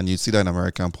 Mm-hmm. And you see that in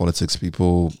American politics,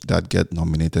 people that get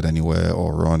nominated anywhere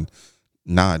or run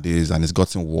nowadays, and it's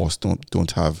gotten worse,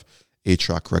 don't have a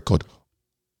track record.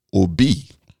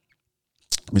 Mr.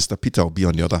 Peter Obi,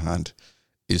 on the other hand,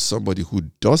 is somebody who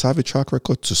does have a track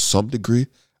record to some degree.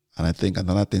 And I think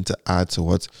another thing to add to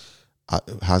what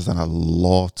has done a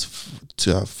lot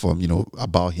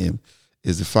about him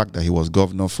is the fact that he was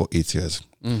governor for 8 years.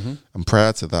 Mm-hmm. And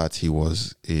prior to that, he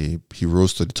rose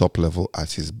to the top level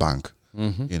at his bank.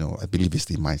 Mm-hmm. I believe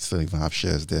he might still even have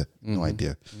shares there. Mm-hmm. No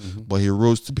idea. Mm-hmm. But he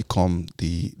rose to become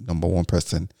the number one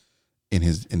person in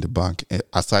the bank,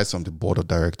 aside from the board of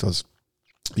directors.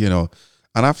 And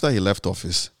after he left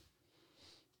office,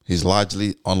 he's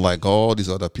largely, unlike all these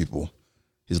other people,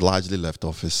 he's largely left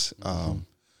office.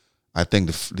 I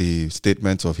think the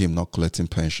statement of him not collecting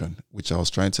pension, which I was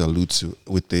trying to allude to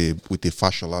with the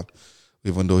Fashola,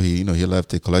 even though he left,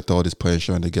 they collect all this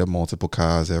pension, they get multiple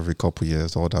cars every couple of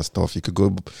years, all that stuff. You could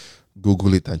go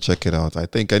Google it and check it out. I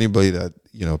think anybody that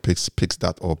picks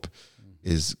that up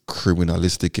is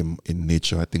criminalistic in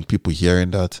nature. I think people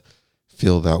hearing that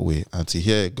feel that way, and to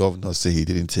hear a governor say he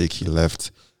didn't take, he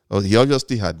left. Well, he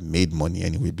obviously had made money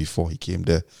anyway before he came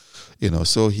there,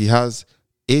 so he has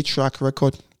a track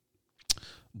record,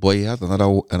 but he has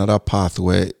another path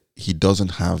where he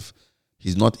doesn't have.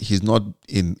 He's not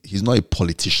a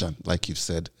politician, like you've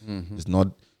said. He's not.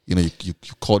 You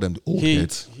call them the old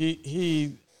heads.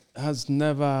 He has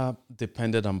never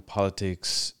depended on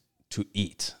politics to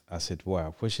eat, as it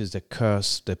were, which is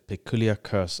the peculiar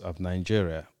curse of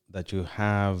Nigeria, that you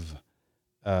have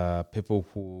people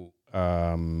who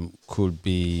could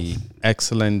be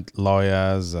excellent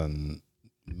lawyers and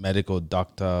medical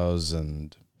doctors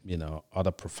and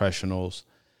other professionals,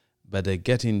 but they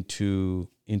get into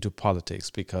politics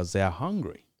because they are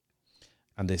hungry,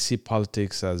 and they see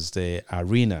politics as the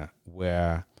arena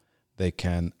where they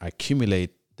can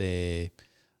accumulate the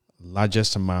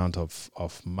largest amount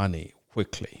of money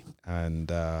quickly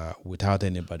and without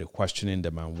anybody questioning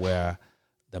them, and where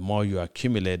the more you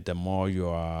accumulate, the more you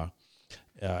are,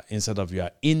 instead of your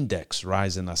index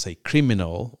rising as a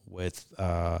criminal with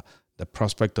the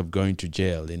prospect of going to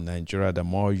jail in Nigeria, the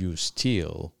more you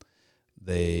steal,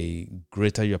 the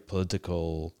greater your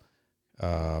political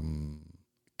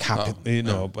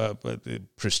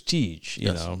prestige,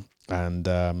 and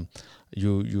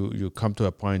you come to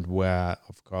a point where,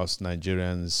 of course,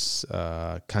 Nigerians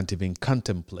can't even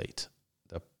contemplate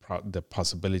the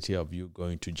possibility of you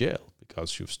going to jail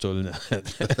because you've stolen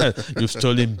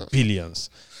billions.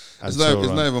 It's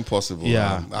not even possible.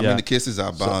 I mean, the cases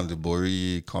are bound. The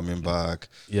Bori coming back.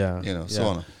 So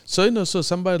on. So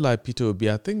somebody like Peter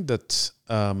Obi, I think that,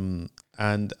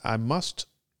 and I must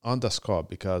underscore,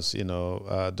 because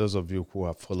those of you who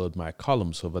have followed my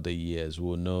columns over the years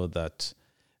will know that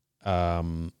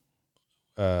when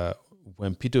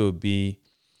Peter Obi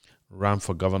ran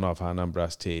for governor of Anambra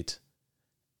State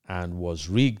and was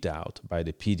rigged out by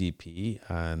the PDP,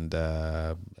 and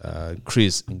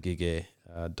Chris Ngige,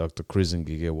 Dr. Chris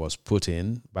Ngige, was put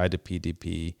in by the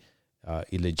PDP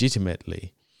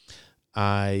illegitimately.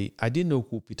 I didn't know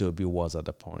who Peter Obi was at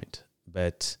the point,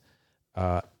 but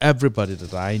everybody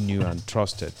that I knew and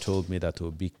trusted told me that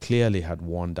Obi clearly had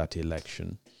won that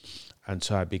election, and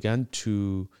so I began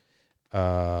to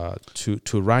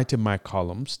write in my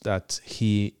columns that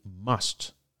he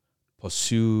must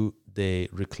pursue the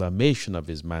reclamation of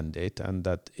his mandate, and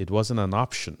that it wasn't an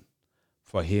option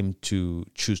for him to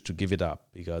choose to give it up,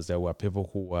 because there were people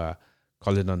who were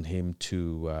calling on him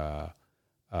to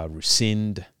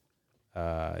rescind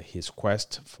his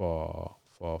quest for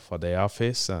the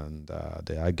office, and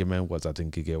the argument was that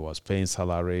Ngige was paying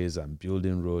salaries and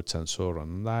building roads and so on.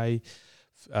 And I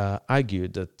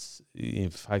argued that, in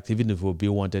fact, even if Obi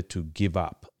wanted to give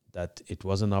up, that it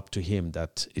wasn't up to him,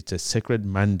 that it's a sacred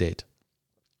mandate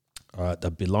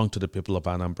that belonged to the people of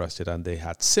Anambra State, and they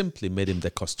had simply made him the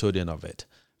custodian of it,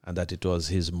 and that it was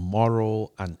his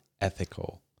moral and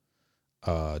ethical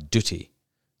duty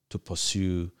to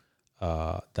pursue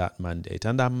that mandate.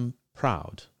 And I'm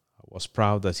proud. I was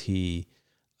proud that he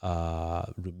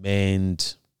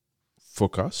remained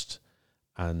focused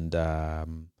and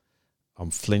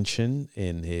unflinching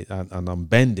and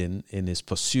unbending in his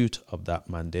pursuit of that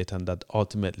mandate, and that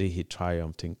ultimately he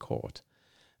triumphed in court.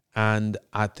 And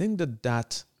I think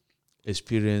that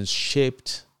experience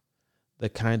shaped the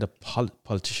kind of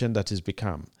politician that he's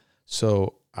become.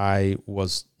 So I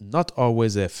was not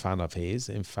always a fan of his.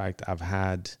 In fact, I've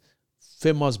had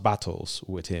famous battles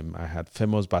with him. I had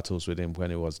famous battles with him when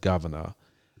he was governor.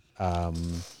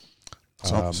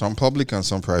 Some public and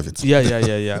some private.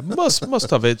 Yeah.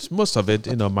 Most of it,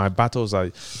 my battles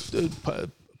are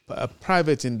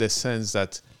private in the sense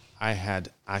that I had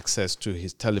access to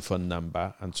his telephone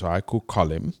number, and so I could call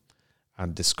him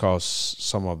and discuss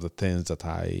some of the things that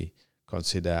I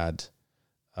considered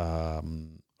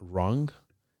wrong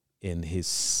in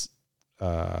his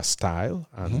style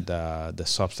and the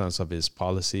substance of his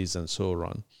policies and so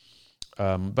on.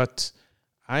 But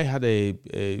I had a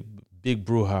big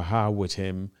brouhaha with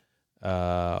him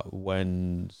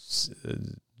when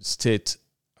state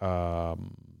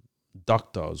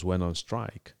doctors went on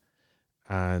strike.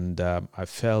 And I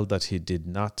felt that he did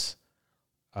not,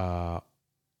 that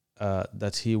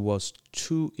he was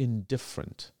too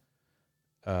indifferent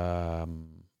to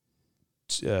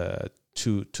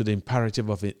the imperative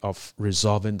of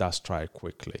resolving that strike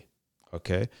quickly.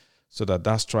 Okay, so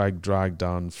that strike dragged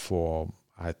on for,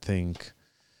 I think,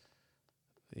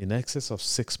 in excess of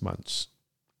 6 months.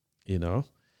 And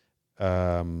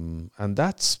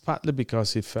that's partly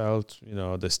because he felt,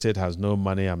 the state has no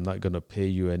money, I'm not going to pay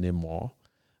you anymore.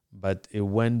 But it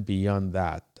went beyond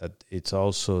that it's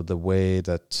also the way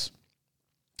that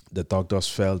the doctors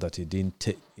felt that he didn't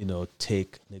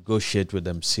negotiate with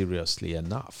them seriously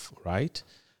enough, right?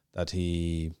 That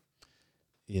he,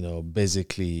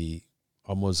 basically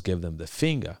almost gave them the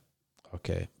finger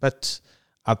Okay. But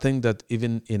I think that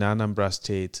even in Anambra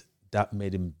State, that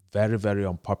made him very, very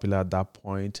unpopular at that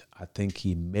point. I think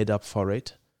he made up for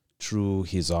it through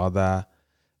his other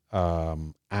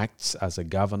acts as a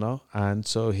governor. And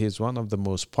so he's one of the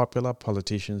most popular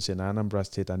politicians in Anambra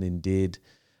State and indeed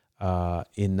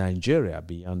in Nigeria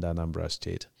beyond Anambra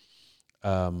State.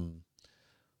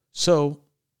 So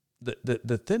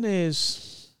the thing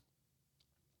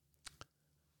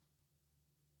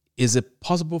is it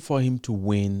possible for him to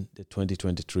win the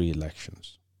 2023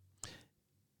 elections?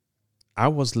 I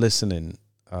was listening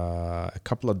a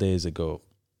couple of days ago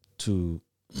to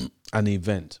an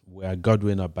event where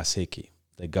Godwin Obaseki,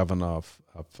 the governor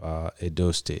of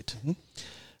Edo State,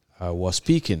 was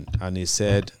speaking, and he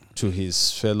said to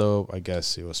his fellow, I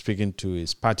guess he was speaking to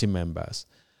his party members,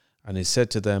 and he said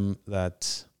to them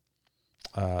that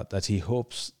that he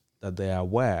hopes that they are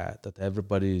aware that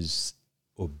everybody is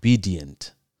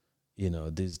obedient. You know,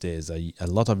 these days a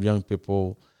lot of young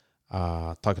people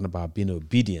are talking about being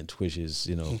obedient, which is,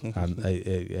 you know, a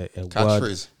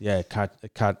Catchphrase. word,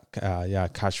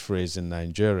 catchphrase in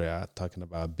Nigeria, talking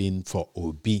about being for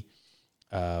obi.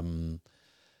 A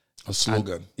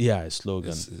slogan. A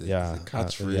slogan. It's a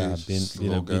catchphrase, Being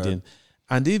slogan. obedient.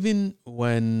 And even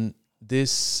when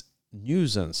this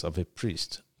nuisance of a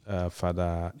priest,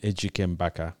 Father Ejike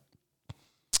Mbaka,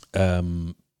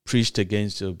 preached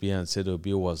against Obi and said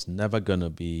Obi was never going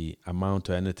to amount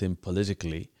to anything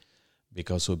politically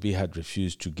because Obi had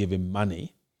refused to give him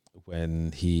money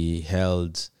when he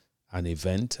held an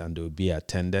event and Obi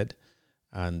attended,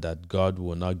 and that God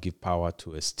will not give power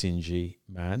to a stingy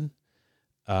man.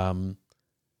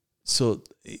 So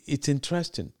it's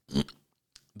interesting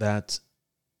that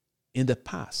in the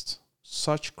past,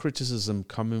 such criticism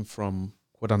coming from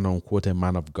quote unquote a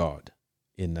man of God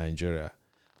in Nigeria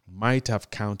might have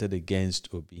counted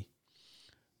against Obi.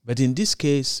 But in this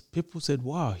case, people said,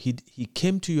 wow, he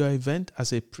came to your event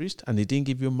as a priest and he didn't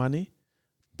give you money?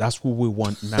 That's what we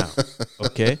want now,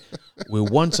 okay? We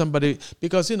want somebody,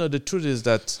 because, you know, the truth is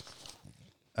that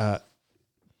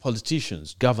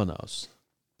politicians, governors,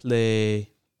 play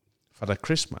Father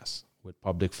Christmas with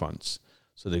public funds.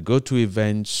 So they go to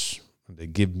events and they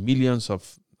give millions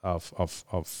of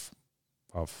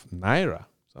naira,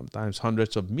 sometimes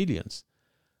hundreds of millions,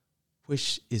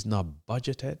 which is not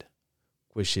budgeted,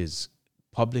 which is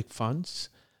public funds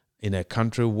in a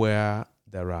country where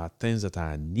there are things that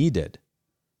are needed,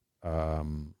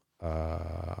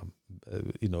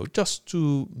 just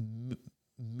to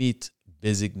meet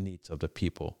basic needs of the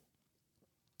people.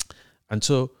 And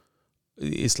so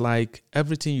it's like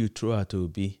everything you throw at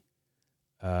Obi,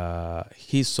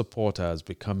 his supporters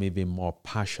become even more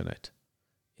passionate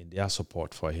in their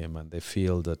support for him, and they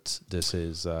feel that this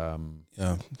is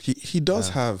he does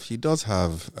have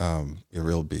a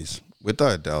real base,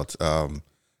 without a doubt.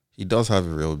 He does have a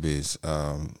real base,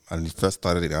 and he first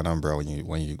started in Anambra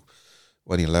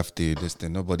when he left this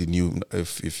thing. Nobody knew.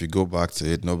 If you go back to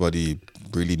it, nobody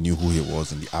really knew who he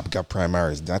was in the APGA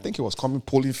primaries. I think he was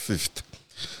polling fifth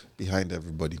behind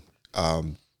everybody.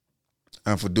 And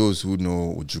for those who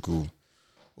know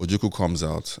Ojukwu comes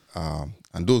out,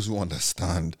 and those who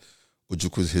understand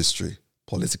Ojukwu's history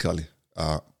politically,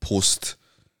 post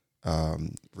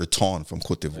return from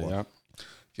Cote d'Ivoire. Yeah.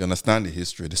 If you understand the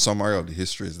history, the summary of the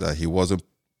history is that he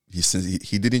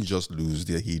didn't just lose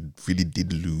there, he really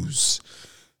did lose.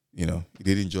 You know,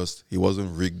 he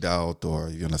wasn't rigged out, or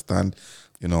you understand,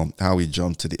 you know, how he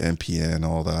jumped to the MPN and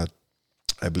all that.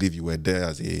 I believe you were there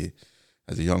as a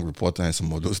young reporter in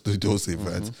some of those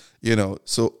events, you know.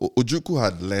 So Ojukwu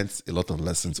had learnt a lot of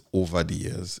lessons over the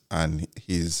years, and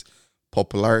his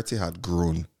popularity had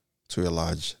grown to a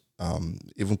large,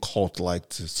 even cult-like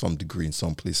to some degree in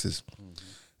some places.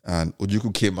 And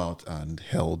Ojukwu came out and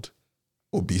held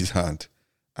Obi's hand.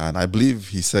 And I believe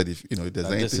he said, if there's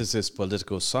anything... This is his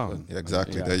political song.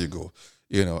 Exactly, yeah. There you go.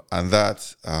 You know, and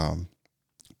that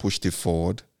pushed it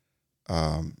forward,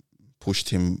 pushed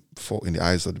him in the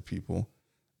eyes of the people.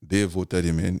 They voted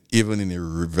him in, even in a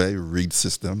very rigged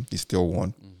system. He still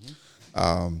won.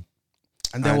 And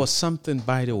there was something,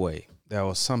 by the way,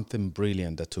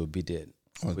 brilliant that Obi did,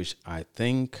 which I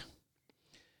think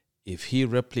if he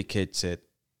replicates it,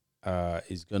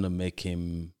 is going to make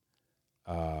him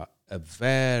a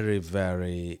very,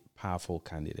 very powerful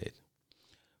candidate.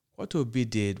 What Obi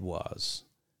did was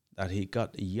that he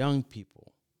got young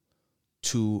people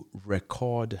to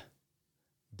record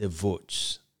the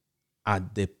votes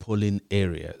at the polling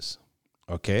areas,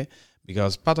 okay?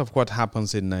 Because part of what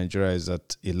happens in Nigeria is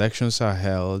that elections are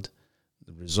held,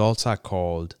 the results are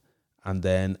called, and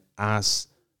then as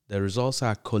the results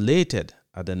are collated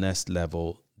at the next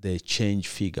level, they change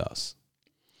figures.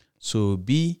 So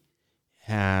Obi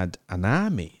had an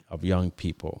army of young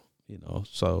people,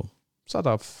 so sort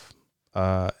of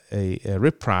a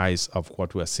reprise of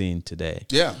what we're seeing today.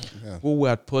 Yeah. Who were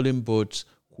at polling booths,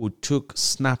 who took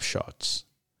snapshots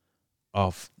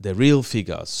of the real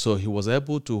figures. So he was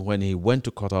able to, when he went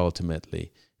to court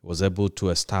ultimately, he was able to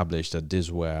establish that these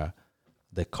were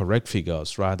the correct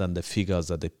figures rather than the figures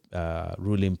that the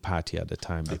ruling party at the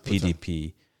time, the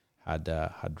PDP,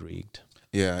 had rigged.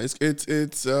 Yeah,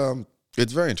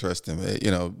 it's very interesting.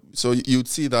 So you'd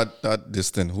see that this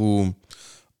thing who,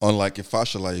 unlike a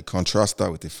Fashola, you contrast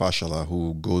that with a Fashola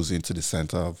who goes into the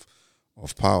center of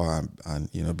power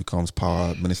and becomes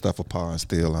minister for power and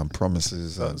steel and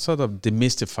promises and sort of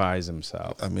demystifies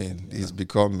himself. I mean, he's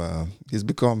become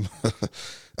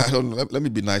I don't know, let me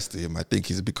be nice to him. I think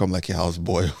he's become like a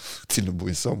houseboy of Tinubu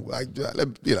in some way.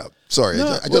 Sorry,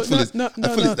 I just feel it's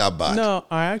that bad. No,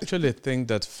 I actually think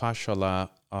that Fashola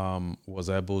was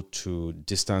able to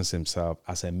distance himself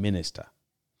as a minister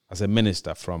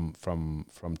from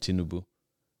Tinubu,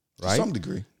 right? To some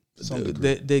degree.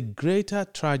 The greater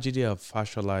tragedy of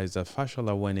Fashola is that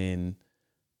Fashola went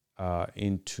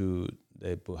into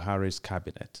the Buhari's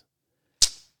cabinet.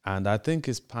 And I think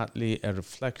it's partly a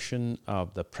reflection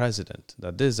of the president,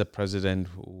 that this is a president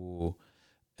who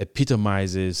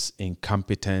epitomizes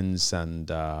incompetence and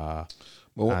so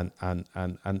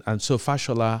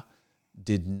Fashola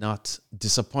did not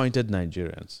disappointed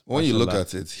Nigerians. When you look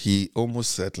at it, he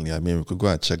almost certainly, we could go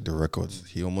and check the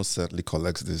records. He almost certainly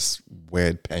collects this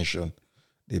weird pension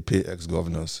they pay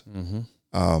ex-governors.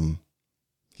 Mm-hmm.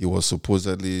 He was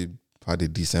supposedly had a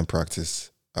decent practice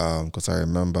because I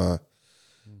remember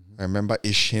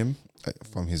Ishim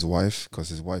from his wife, because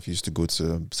his wife used to go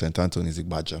to St. Anthony's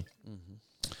Igbaja,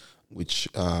 which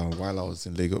while I was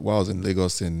in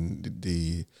Lagos in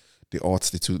the aughts,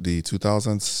 the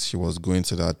 2000s, she was going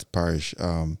to that parish.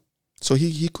 So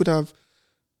he could have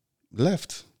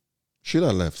left, should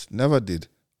have left, never did.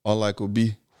 Unlike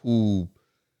Obi, who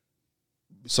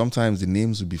sometimes the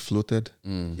names would be floated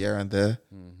here and there,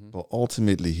 but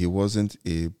ultimately he wasn't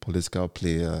a political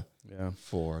player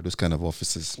for those kind of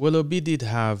offices. Well, Obi did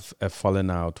have a falling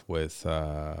out with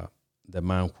the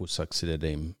man who succeeded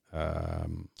him,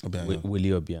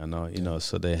 Willie Obiano.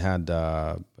 So they had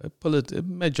a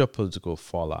major political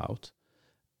fallout.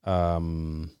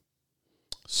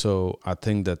 So I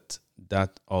think that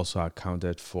also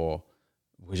accounted for,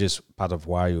 which is part of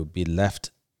why Obi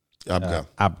left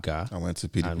ABGA and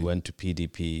went to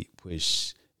PDP,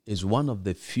 which is one of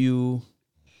the few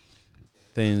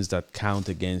things that count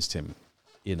against him.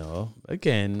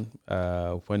 Again,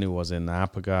 when he was in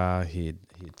APGA, he'd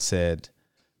said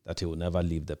that he would never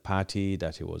leave the party,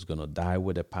 that he was going to die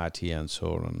with the party, and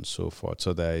so on and so forth.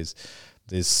 So there is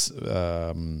this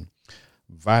viral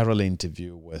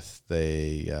interview with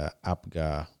the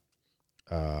APGA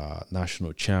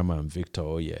national chairman, Victor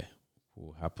Oye,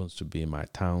 who happens to be my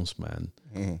townsman,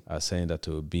 saying that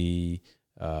Obi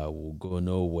will go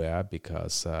nowhere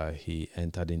because he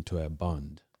entered into a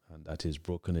bond and that he's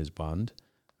broken his bond,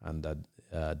 and that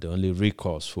the only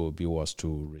recourse for Obi was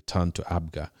to return to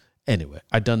ABGA. Anyway,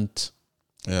 I don't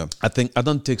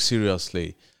take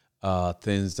seriously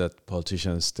things that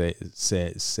politicians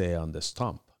say on the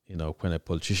stump. When a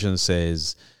politician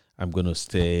says, I'm going to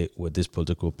stay with this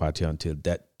political party until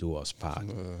death do us part,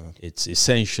 it's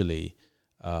essentially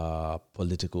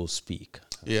political speak.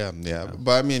 Yeah.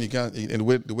 But you can't, in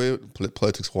the way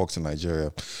politics works in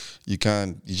Nigeria,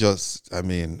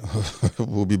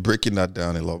 we'll be breaking that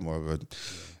down a lot more, but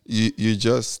you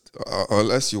just,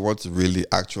 unless you want to really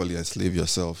actually enslave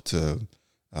yourself to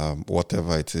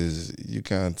whatever it is, you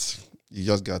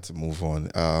just got to move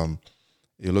on.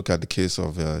 You look at the case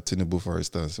of Tinubu, for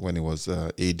instance, when it was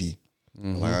AD,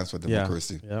 Alliance for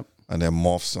Democracy, and then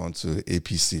morphs onto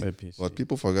APC. But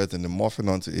people forget, in the morphing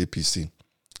onto APC,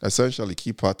 essentially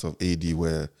key parts of AD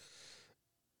were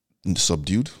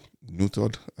subdued,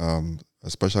 neutered,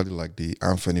 especially like the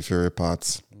Anthony Ferry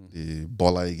parts, the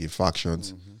Bola Ige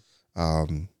factions,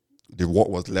 what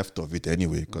was left of it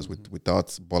anyway, because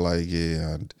without Bola Ige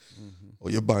and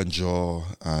Oyebanjo,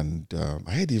 and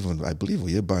I believe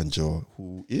Oyebanjo,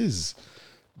 who is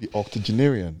the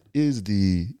octogenarian, is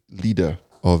the leader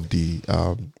of the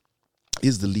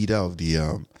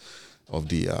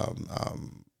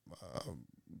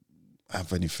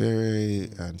Anthony Ferry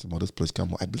and some others political.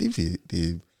 I believe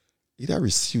they either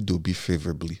received Obi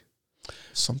favorably,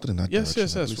 something in that direction.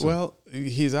 Yes. So. Well,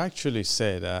 he's actually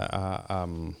said,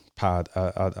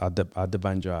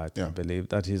 Adebanjo, I believe,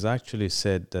 that he's actually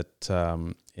said that,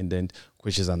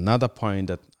 which is another point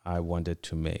that I wanted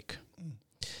to make.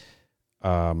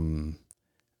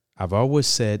 I've always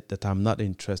said that I'm not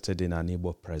interested in an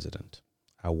Igbo president.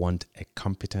 I want a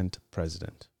competent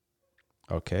president.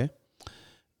 Okay?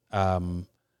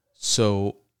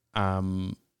 So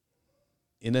I'm,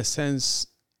 in a sense,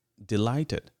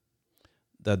 delighted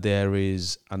that there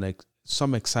is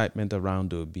some excitement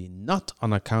around Obi, not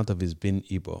on account of his being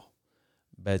Igbo,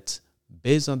 but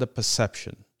based on the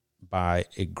perception by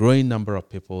a growing number of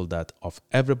people that of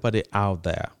everybody out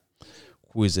there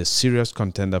who is a serious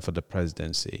contender for the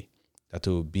presidency, that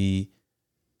Obi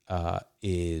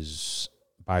is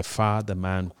by far the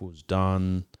man who's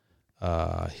done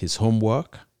his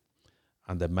homework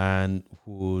and the man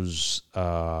whose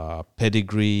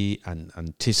pedigree and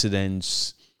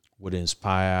antecedents would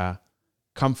inspire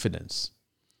confidence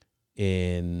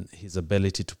in his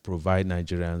ability to provide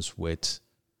Nigerians with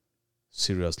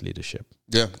serious leadership.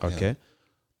 Yeah. Okay. Yeah.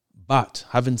 But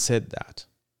having said that,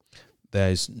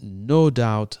 there is no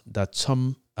doubt that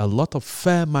a lot of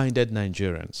fair-minded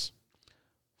Nigerians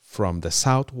from the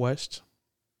Southwest,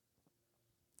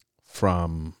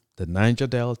 from the Niger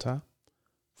Delta,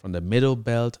 from the Middle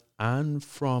Belt, and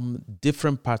from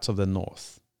different parts of the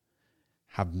North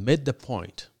have made the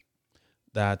point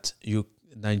that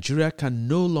Nigeria can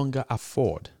no longer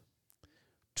afford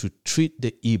to treat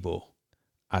the Igbo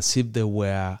as if they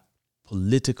were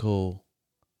political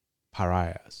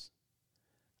pariahs.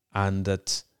 And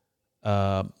that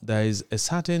there is a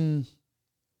certain,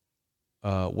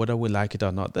 whether we like it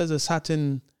or not, there's a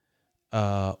certain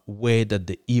way that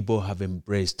the Igbo have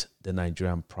embraced the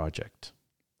Nigerian project.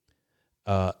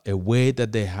 A way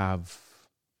that they have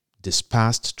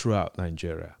dispersed throughout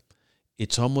Nigeria.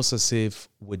 It's almost as if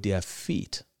with their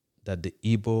feet that the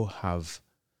Igbo have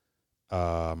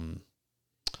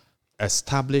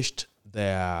established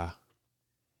their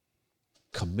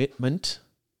commitment,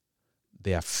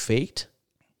 their faith,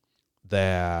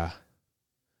 their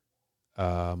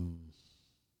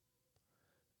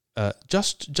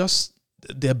just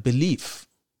their belief,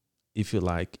 if you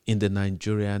like, in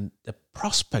the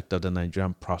prospect of the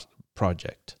Nigerian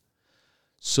project.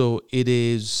 So it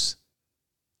is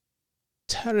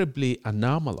terribly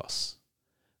anomalous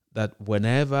that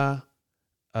whenever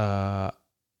an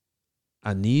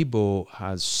Igbo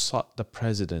has sought the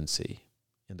presidency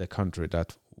in the country,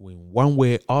 that in one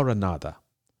way or another,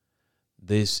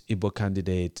 this Igbo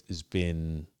candidate is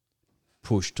being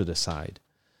pushed to the side.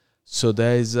 So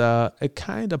there is a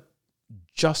kind of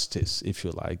justice, if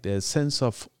you like. There's a sense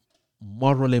of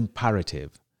moral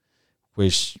imperative,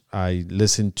 which I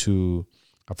listened to,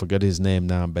 I forget his name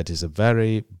now, but he's a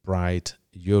very bright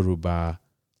Yoruba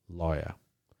lawyer.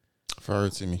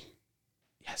 Farotimi.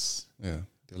 Yes. Yeah,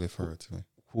 Dele Farotimi.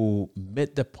 Who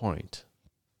made the point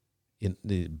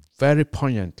very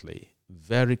poignantly,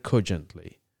 very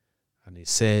cogently, and he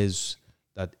says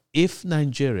that if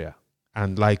Nigeria,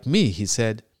 and like me, he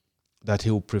said that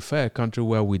he would prefer a country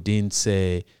where we didn't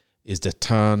say is the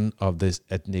turn of this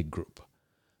ethnic group.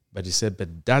 But he said,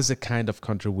 but that's the kind of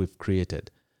country we've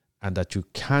created, and that you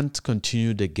can't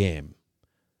continue the game.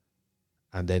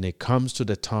 And then it comes to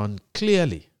the turn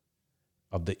clearly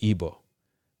of the Igbo.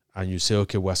 And you say,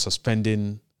 okay, we're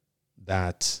suspending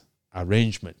that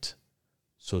arrangement,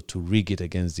 so to rig it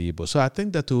against the Igbo. So I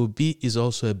think that Obi is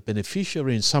also a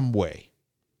beneficiary in some way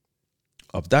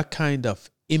of that kind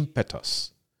of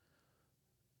impetus.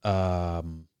 That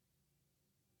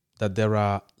there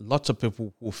are lots of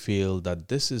people who feel that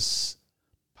this is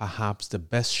perhaps the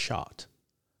best shot,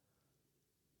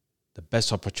 the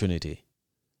best opportunity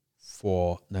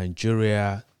for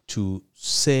Nigeria to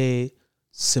say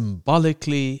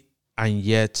symbolically and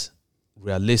yet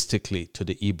realistically to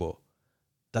the Igbo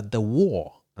that the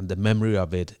war and the memory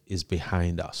of it is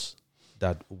behind us.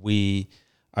 That we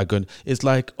are going. It's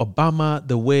like Obama,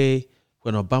 the way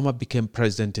when Obama became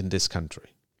president in this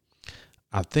country.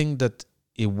 I think that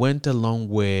it went a long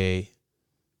way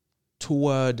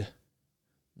toward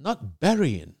not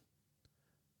burying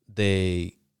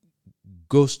the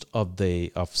ghost of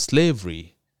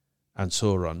slavery and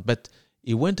so on, but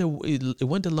it went a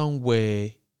long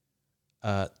way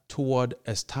toward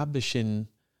establishing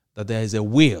that there is a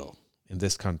will in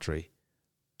this country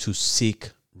to seek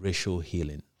racial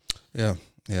healing. Yeah.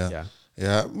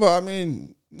 Well, I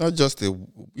mean, not just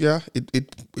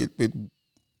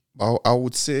I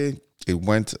would say it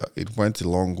went a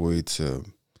long way to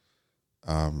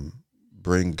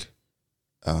bring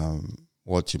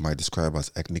what you might describe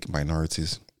as ethnic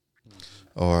minorities,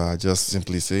 or just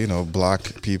simply say,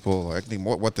 black people or ethnic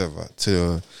whatever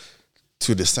to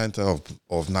the center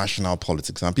of national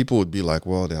politics. And people would be like,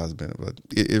 well, there has been, but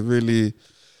it really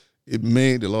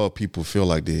made a lot of people feel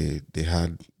like they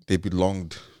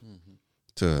belonged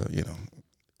to,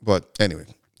 But anyway,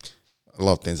 A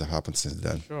lot of things have happened since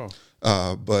then. Sure.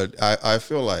 But I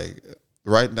feel like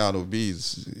right now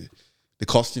the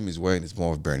costume he's wearing is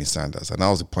more of Bernie Sanders. And that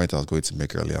was the point I was going to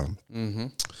make earlier. Mm-hmm.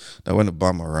 That when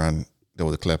Obama ran, there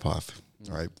was a clear path,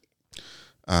 right?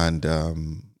 And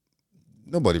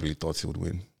nobody really thought he would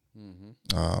win.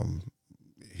 Mm-hmm.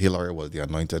 Hillary was the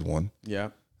anointed one.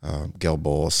 Yeah. Girl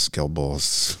boss.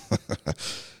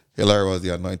 Hillary was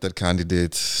the anointed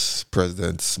candidate,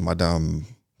 President, Madam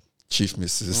Chief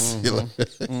Mrs. Hillary.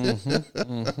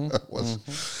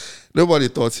 Nobody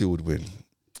thought he would win.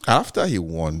 After he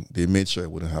won, they made sure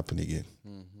it wouldn't happen again.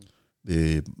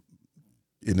 They,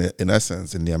 in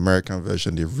essence, in the American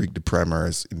version, they rigged the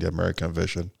primaries in the American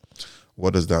version.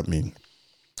 What does that mean?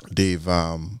 They've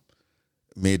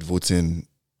made voting.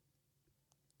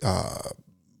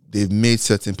 They've made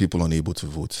certain people unable to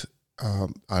vote.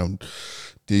 And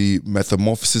the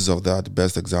metamorphosis of that, the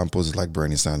best examples is like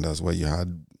Bernie Sanders, where you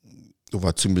had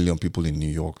over 2 million people in New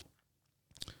York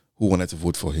who wanted to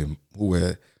vote for him, who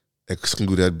were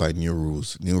excluded by new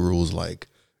rules. New rules like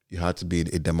you had to be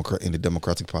a Democrat in the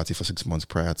Democratic Party for 6 months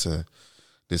prior to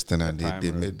this thing, and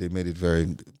they made it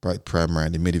very primary,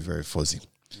 and they made it very fuzzy.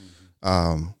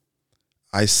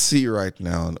 I see right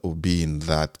now Obi in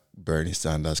that Bernie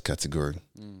Sanders category.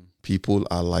 People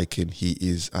are liking he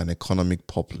is an economic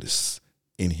populist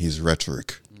in his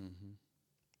rhetoric.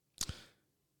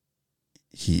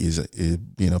 He is,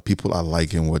 people are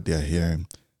liking what they're hearing.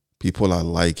 People are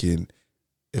liking.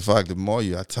 In fact, the more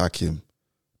you attack him,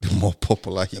 the more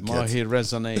popular he gets. The more he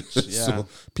resonates. Yeah. So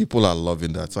people are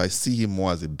loving that. So I see him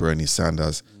more as a Bernie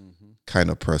Sanders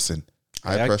kind of person.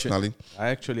 I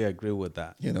actually agree with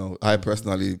that. I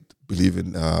personally believe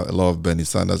in a lot of Bernie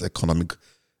Sanders economic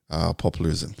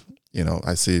populism.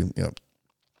 I see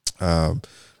him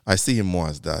more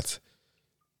as that.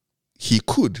 He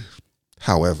could,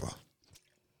 however,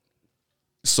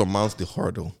 surmount the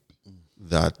hurdle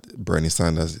that Bernie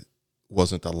Sanders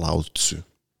wasn't allowed to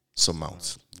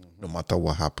surmount, no matter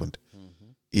what happened.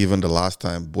 Even the last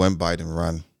time when Biden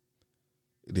ran,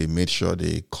 they made sure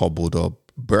they cobbled up.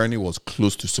 Bernie was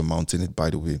close to surmounting it, by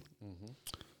the way.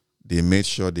 They made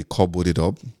sure they cobbled it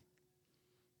up,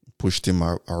 pushed him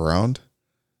around.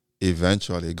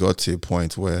 Eventually, it got to a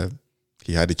point where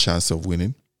he had a chance of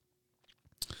winning.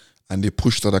 And they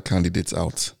pushed other candidates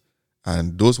out.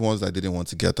 And those ones that didn't want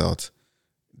to get out,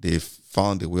 they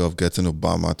found a way of getting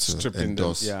Obama to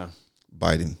endorse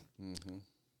Biden.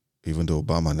 Even though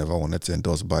Obama never wanted to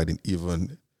endorse Biden,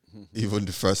 even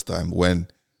the first time when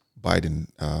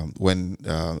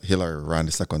Hillary ran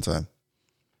the second time,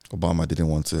 Obama didn't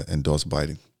want to endorse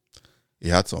Biden. He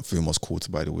had some famous quotes,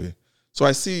 by the way. So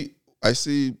I see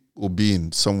Obi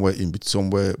in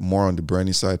somewhere more on the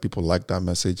Bernie side. People like that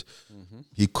message.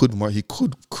 He could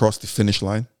cross the finish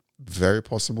line, very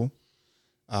possible.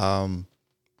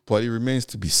 But it remains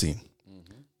to be seen.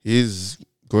 He's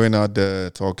going out there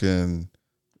talking,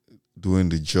 doing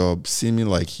the job, seeming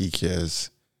like he cares.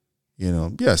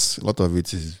 Yes, a lot of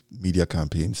it is media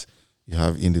campaigns. You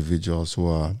have individuals who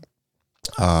are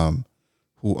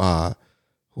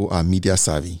media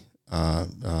savvy,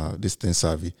 distance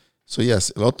savvy. So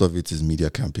yes, a lot of it is media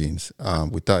campaigns,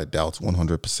 without a doubt,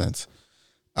 100%.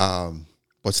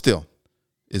 But still,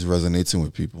 it's resonating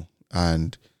with people.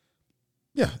 And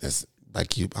yeah, it's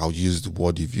like I'll use the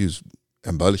word you've used,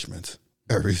 embellishment.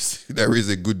 There is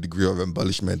a good degree of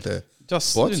embellishment there.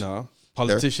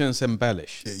 Politicians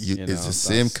embellish. It's the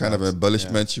same kind of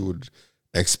embellishment you would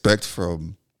expect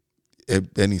from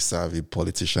any savvy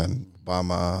politician.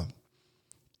 Obama,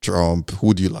 Trump,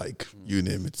 who do you like? You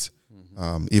name it.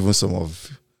 Even some of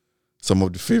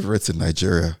the favorites in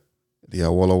Nigeria, the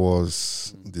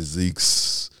Awolowos, the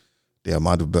Zeeks, the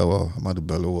Ahmadu Bello. Ahmadu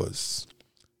Bello was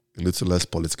a little less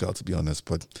political, to be honest,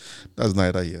 but that's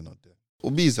neither here nor there.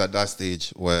 Obi is at that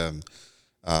stage where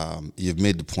you've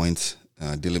made the point.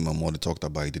 Dele Momodu talked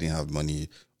about he didn't have money.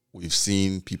 We've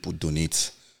seen people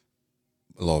donate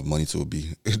a lot of money to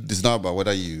Obi. It's not about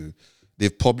whether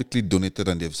they've publicly donated,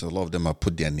 and a lot of them have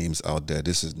put their names out there.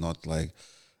 This is not like,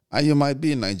 you might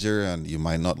be in Nigeria and you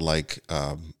might not like,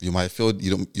 you might feel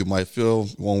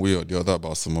one way or the other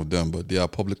about some of them, but they are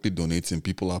publicly donating.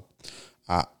 People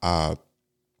are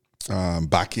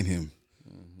backing him.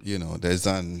 There's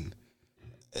a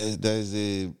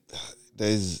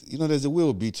way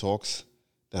Obi talks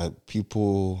that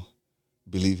people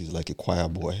believe he's like a choir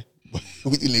boy, but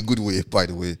in a good way, by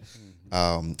the way.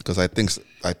 Because I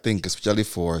think especially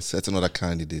for certain other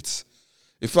candidates.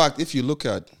 In fact, if you look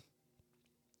at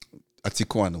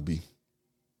Atiku and Obi,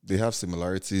 they have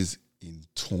similarities in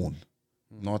tone,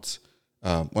 not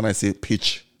when I say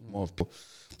pitch. More of,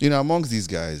 amongst these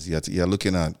guys, you're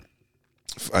looking at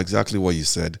exactly what you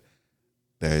said.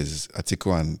 There is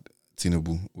Atiku and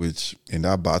Tinubu, which in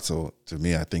that battle, to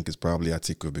me, I think is probably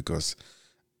Atiku, because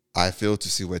I fail to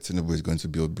see where Tinubu is going to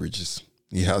build bridges.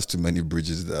 He has too many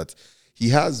bridges that he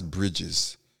has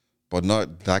bridges, but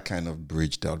not that kind of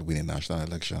bridge that would win a national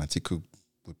election. Atiku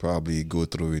would probably go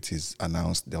through it. He's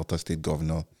announced Delta State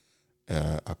Governor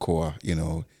Akoa.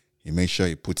 He makes sure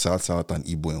he puts South and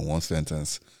Igbo in one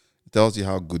sentence. It tells you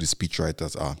how good his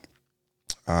speechwriters are.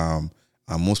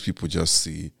 And most people just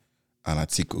see an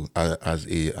Atiku as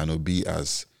an Obi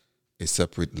as a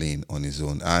separate lane on his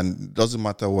own. And it doesn't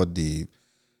matter what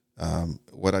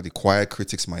whether the quiet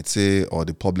critics might say or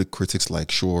the public critics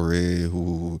like Shore,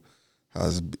 who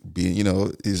has been,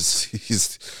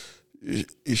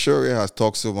 Shore has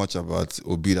talked so much about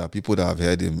Obi that people that have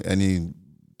heard him, a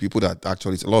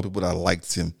lot of people that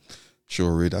liked him,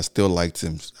 Shore, that still liked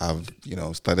him, have,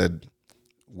 started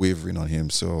wavering on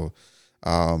him. So,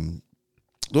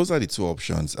 those are the two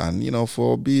options. And,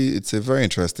 for Obi, it's a very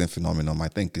interesting phenomenon. I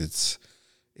think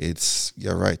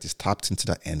you're right, it's tapped into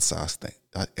that NSAS thing,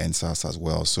 that NSAS as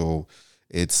well. So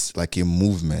it's like a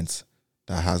movement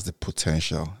that has the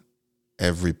potential,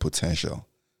 every potential,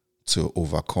 to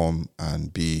overcome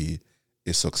and be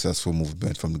a successful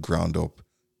movement from the ground up.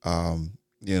 But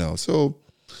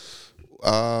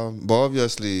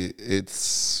obviously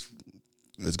it's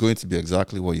going to be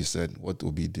exactly what you said, what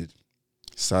Obi did.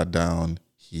 Sat down,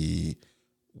 he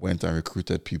went and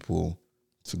recruited people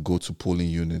to go to polling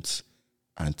units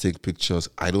and take pictures.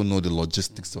 I don't know the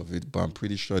logistics of it, but I'm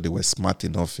pretty sure they were smart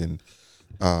enough in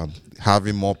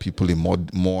having more people in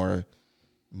more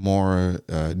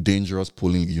dangerous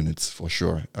polling units, for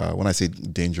sure. When I say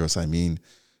dangerous, I mean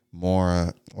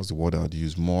more, what's the word I would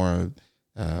use? More,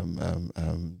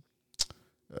 polling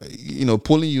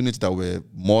units that were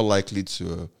more likely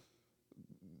to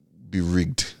be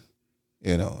rigged.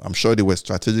 I'm sure they were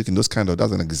strategic in those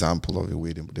that's an example of the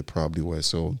way they probably were.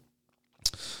 So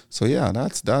yeah,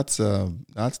 that's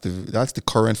the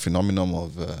current phenomenon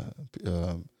of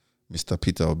Mr.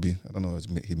 Peter Obi. I don't know what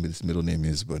his middle name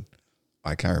is, but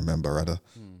I can't remember rather.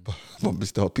 But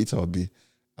Mr. Peter Obi,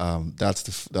 that's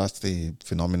the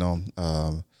phenomenon.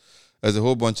 There's a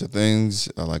whole bunch of things,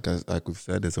 like we've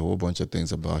said, there's a whole bunch of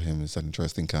things about him. He's an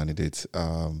interesting candidate,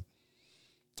 and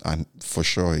for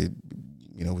sure,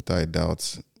 without a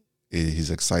doubt,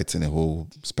 he's exciting a whole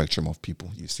spectrum of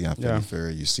people. You see Anthony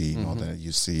Ferry, you see Northern,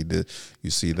 you see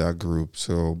that group.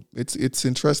 So it's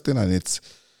interesting, and it's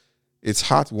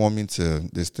heartwarming to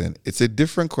this thing. It's a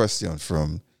different question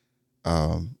from.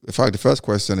 In fact, the first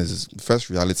question is first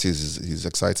reality is he's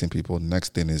exciting people. The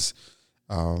next thing is,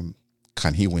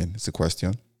 can he win? It's a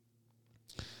question,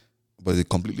 but it's a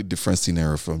completely different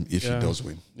scenario from if he does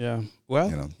win. Yeah.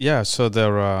 Well, So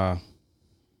there are.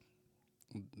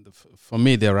 For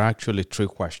me, there are actually three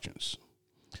questions.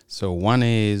 So one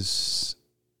is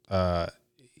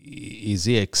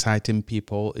he exciting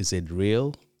people? Is it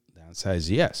real? The answer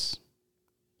is yes.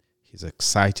 He's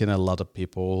exciting a lot of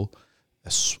people,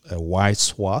 a wide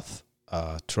swath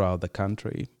throughout the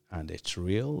country, and it's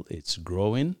real. It's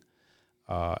growing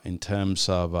in terms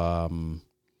of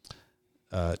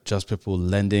just people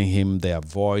lending him their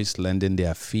voice, lending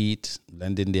their feet,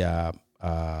 lending their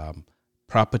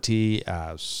property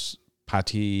as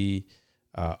party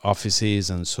offices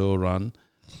and so on,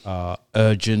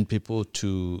 urging people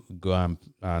to go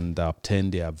and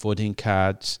obtain their voting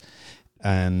cards,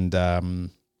 and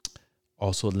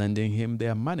also lending him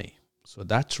their money. So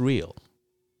that's real.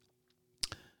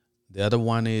 The other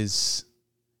one is,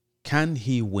 can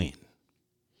he win?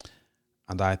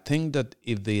 And I think that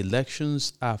if the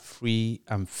elections are free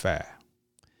and fair,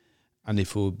 and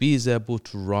if Obi is able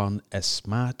to run a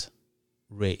smart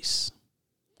race,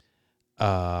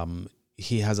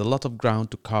 he has a lot of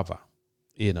ground to cover,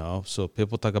 So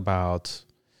people talk about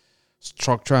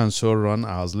structure and so on.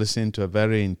 I was listening to a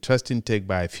very interesting take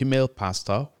by a female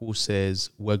pastor who says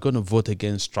we're going to vote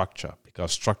against structure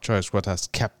because structure is what has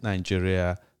kept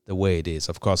Nigeria the way it is.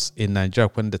 Of course, in Nigeria,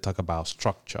 when they talk about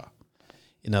structure,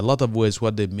 in a lot of ways,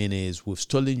 what they mean is we've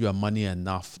stolen your money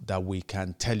enough that we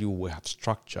can tell you we have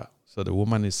structure. So the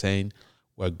woman is saying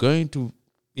we're going to,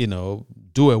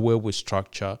 do away with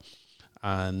structure.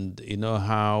 And you know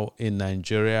how in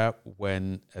Nigeria,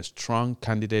 when a strong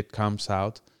candidate comes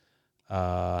out,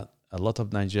 a lot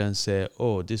of Nigerians say,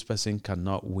 oh, this person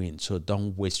cannot win, so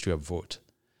don't waste your vote.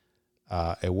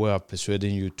 A way of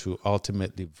persuading you to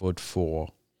ultimately vote for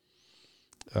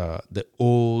the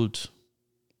old,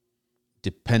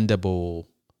 dependable,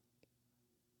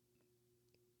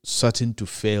 certain to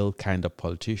fail kind of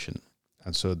politician.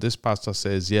 And so this pastor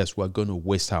says, yes, we're going to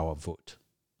waste our vote.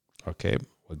 Okay?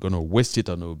 We're going to waste it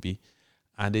on Obi.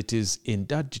 And it is in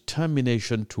that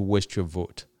determination to waste your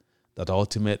vote that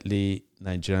ultimately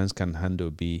Nigerians can hand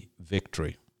Obi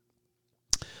victory.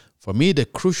 For me, the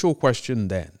crucial question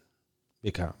then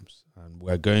becomes, and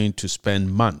we're going to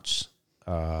spend months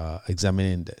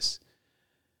examining this,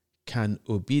 can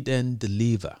Obi then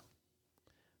deliver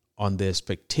on the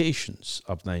expectations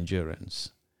of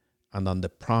Nigerians and on the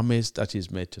promise that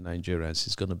is made to Nigerians?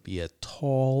 Is going to be a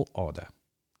tall order.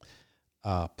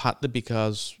 Partly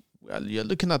because you're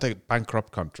looking at a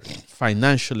bankrupt country,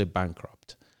 financially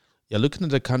bankrupt. You're looking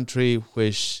at a country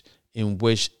in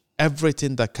which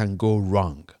everything that can go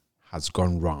wrong has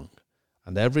gone wrong.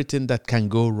 And everything that can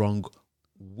go wrong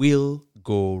will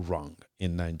go wrong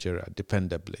in Nigeria,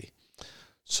 dependably.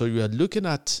 So you are looking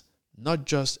at not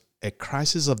just a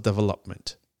crisis of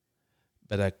development,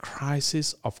 but a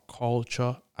crisis of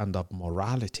culture and of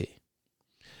morality,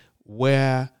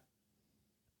 where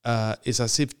it's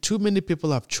as if too many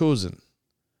people have chosen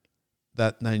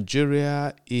that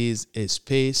Nigeria is a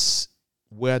space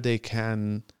where they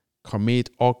can commit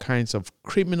all kinds of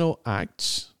criminal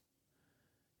acts,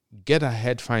 get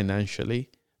ahead financially,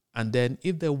 and then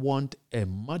if they want a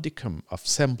modicum of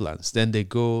semblance, then they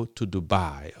go to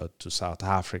Dubai or to South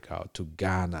Africa or to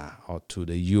Ghana or to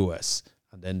the US,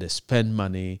 and then they spend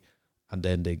money, and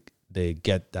then they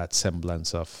get that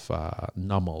semblance of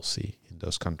normalcy in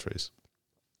those countries.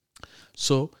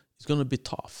 So it's going to be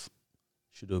tough,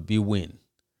 should Obi win,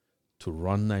 to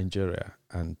run Nigeria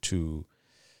and to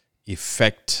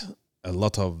effect a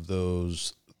lot of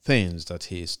those things that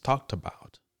he's talked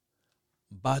about.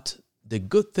 But the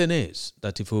good thing is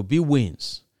that if Obi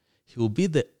wins, he will be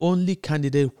the only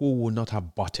candidate who will not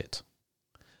have bought it.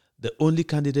 The only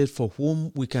candidate for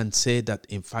whom we can say that,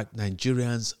 in fact,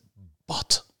 Nigerians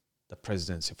bought the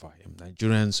presidency for him.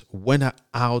 Nigerians went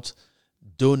out,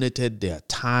 donated their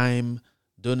time,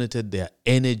 donated their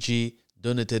energy,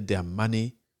 donated their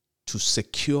money to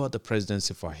secure the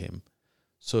presidency for him.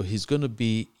 So he's going to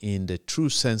be, in the true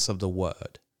sense of the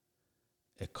word,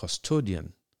 a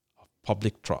custodian of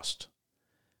public trust.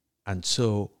 And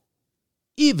so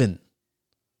even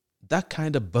that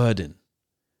kind of burden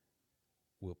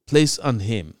will place on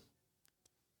him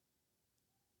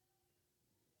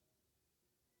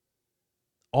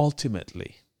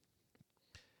ultimately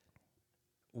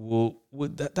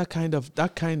that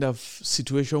kind of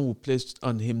situation will place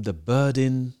on him the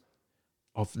burden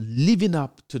of living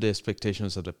up to the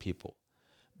expectations of the people.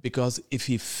 Because if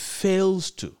he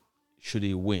fails to, should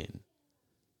he win,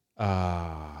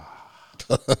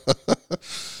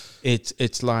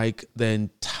 it's like the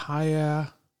entire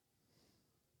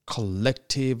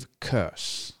collective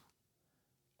curse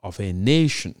of a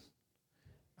nation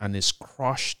and its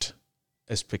crushed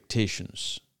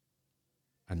expectations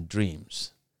and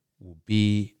dreams will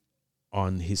be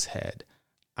on his head,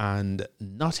 and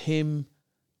not him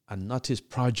and not his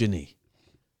progeny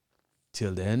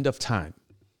till the end of time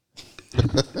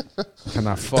can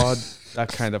afford that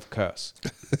kind of curse.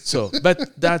 So,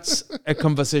 but that's a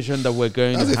conversation that we're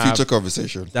going to have. That's a future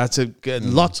conversation. That's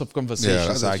lots of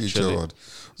conversations, that's a actually. future one.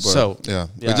 But So,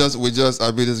 we just.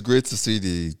 I mean, it's great to see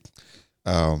the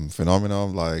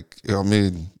phenomenon. Like, I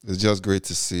mean, it's just great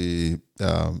to see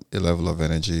a level of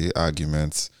energy,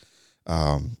 arguments.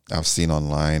 I've seen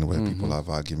online where people have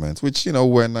arguments, which,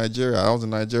 we're in Nigeria. I was in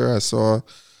Nigeria. I saw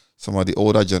some of the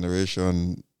older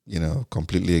generation,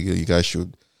 completely, you guys should.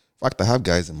 In fact, I have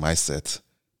guys in my set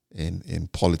in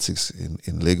politics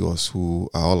in Lagos who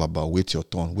are all about wait your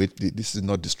turn. This is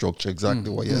not the structure, exactly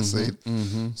what you're saying.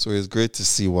 So it's great to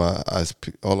see why, as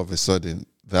all of a sudden,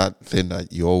 that thing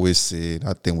that you always say,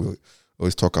 that thing we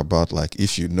always talk about, like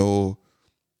if you know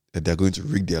that they're going to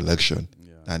rig the election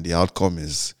and the outcome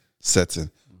is certain,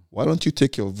 why don't you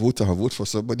take your vote and vote for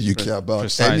somebody you care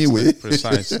about anyway?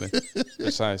 Precisely.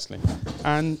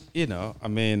 And, I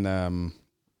mean,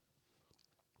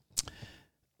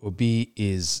 Obi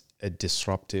is a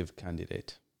disruptive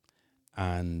candidate,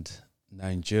 and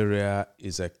Nigeria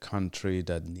is a country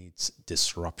that needs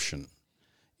disruption.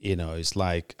 It's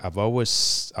like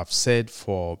I've said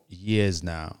for years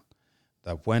now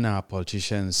that when our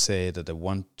politicians say that they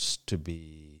want to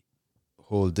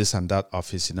hold this and that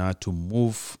office in order to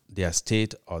move their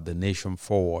state or the nation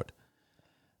forward,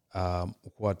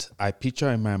 what I picture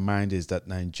in my mind is that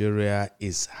Nigeria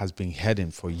has been heading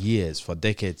for years, for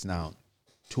decades now,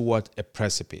 toward a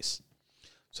precipice.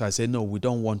 So I say, no, we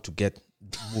don't want to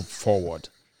move forward.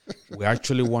 We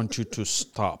actually want you to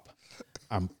stop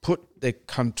and put the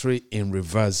country in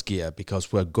reverse gear,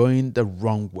 because we're going the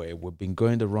wrong way. We've been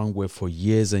going the wrong way for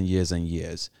years and years and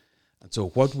years. And so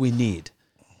what we need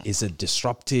is a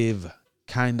disruptive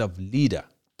kind of leader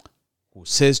who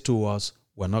says to us,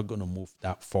 we're not going to move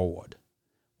that forward.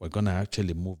 We're going to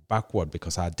actually move backward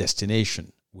because our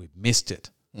destination, we missed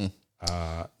it.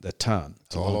 The turn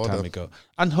a long time ago.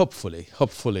 And hopefully. I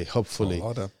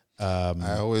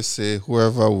always say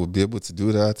whoever will be able to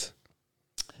do that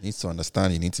needs to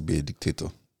understand you need to be a dictator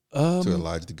to a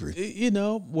large degree.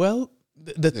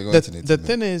 The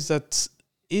thing is that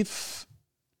if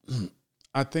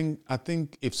I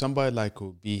think if somebody like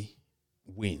Obi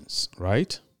wins,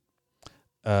 right?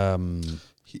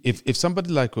 If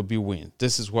somebody like Obi wins,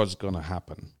 this is what's going to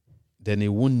happen. Then he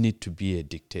won't need to be a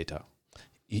dictator.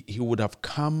 He would have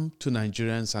come to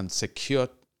Nigerians and secured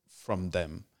from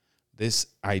them this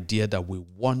idea that we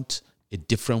want a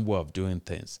different way of doing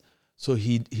things. So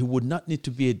he would not need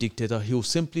to be a dictator. He will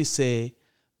simply say,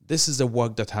 this is the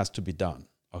work that has to be done.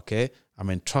 Okay? I'm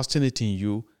entrusting it in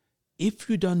you. If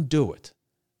you don't do it,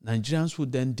 Nigerians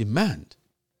would then demand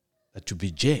that you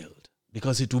be jailed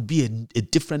because it will be a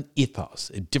different ethos,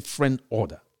 a different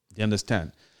order. Do you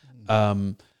understand?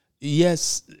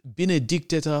 Yes, being a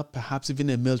dictator, perhaps even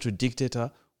a military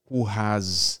dictator who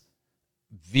has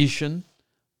vision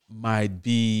might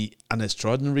be an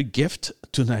extraordinary gift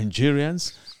to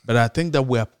Nigerians, but I think that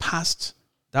we're past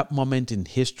that moment in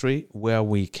history where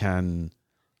we can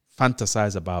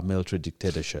fantasize about military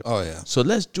dictatorship. Oh, yeah. So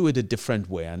let's do it a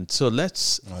different way. And so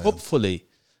let's hopefully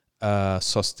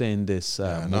sustain this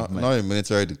movement. Not a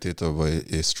military dictator, but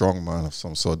a strong man of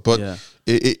some sort. But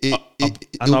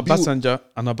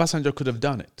Obasanjo could have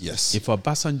done it. Yes. If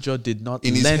Obasanjo did not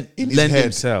in his head, he did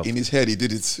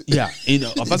it. Yeah,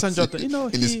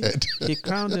 Obasanjo, his head. he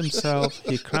crowned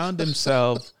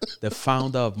himself the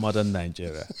founder of modern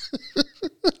Nigeria.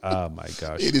 Oh my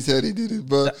gosh. In his head, he did it.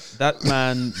 But that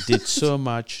man did so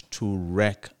much to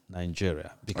wreck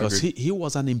Nigeria because he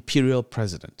was an imperial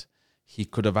president. He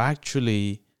could have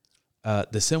actually,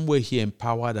 the same way he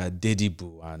empowered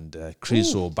Adedibu and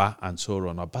Chris Oba and so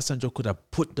on, Obasanjo could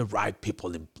have put the right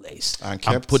people in place and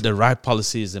put the right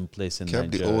policies in place in Nigeria.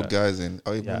 Kept the old guys in,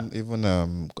 or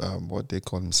even what they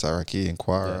call him, Saraki and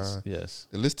Kwara. Yes.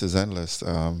 The list is endless.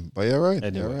 But you're right.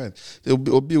 Anyway. You're right.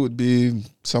 Obi would be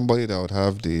somebody that would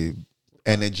have the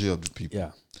energy of the people.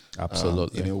 Yeah,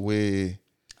 absolutely. In a way.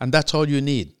 And that's all you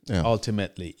need,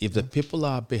 ultimately. If the people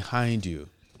are behind you,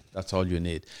 that's all you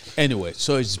need. Anyway,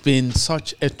 so it's been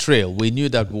such a thrill. We knew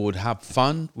that we would have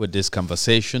fun with this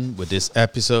conversation, with this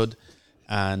episode,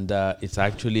 and it's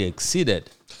actually exceeded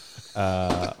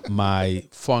my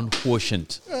fun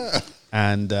quotient.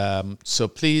 And so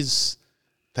please,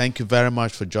 thank you very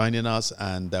much for joining us,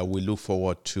 and we look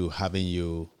forward to having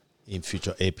you in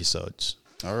future episodes.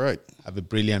 All right. Have a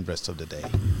brilliant rest of the day.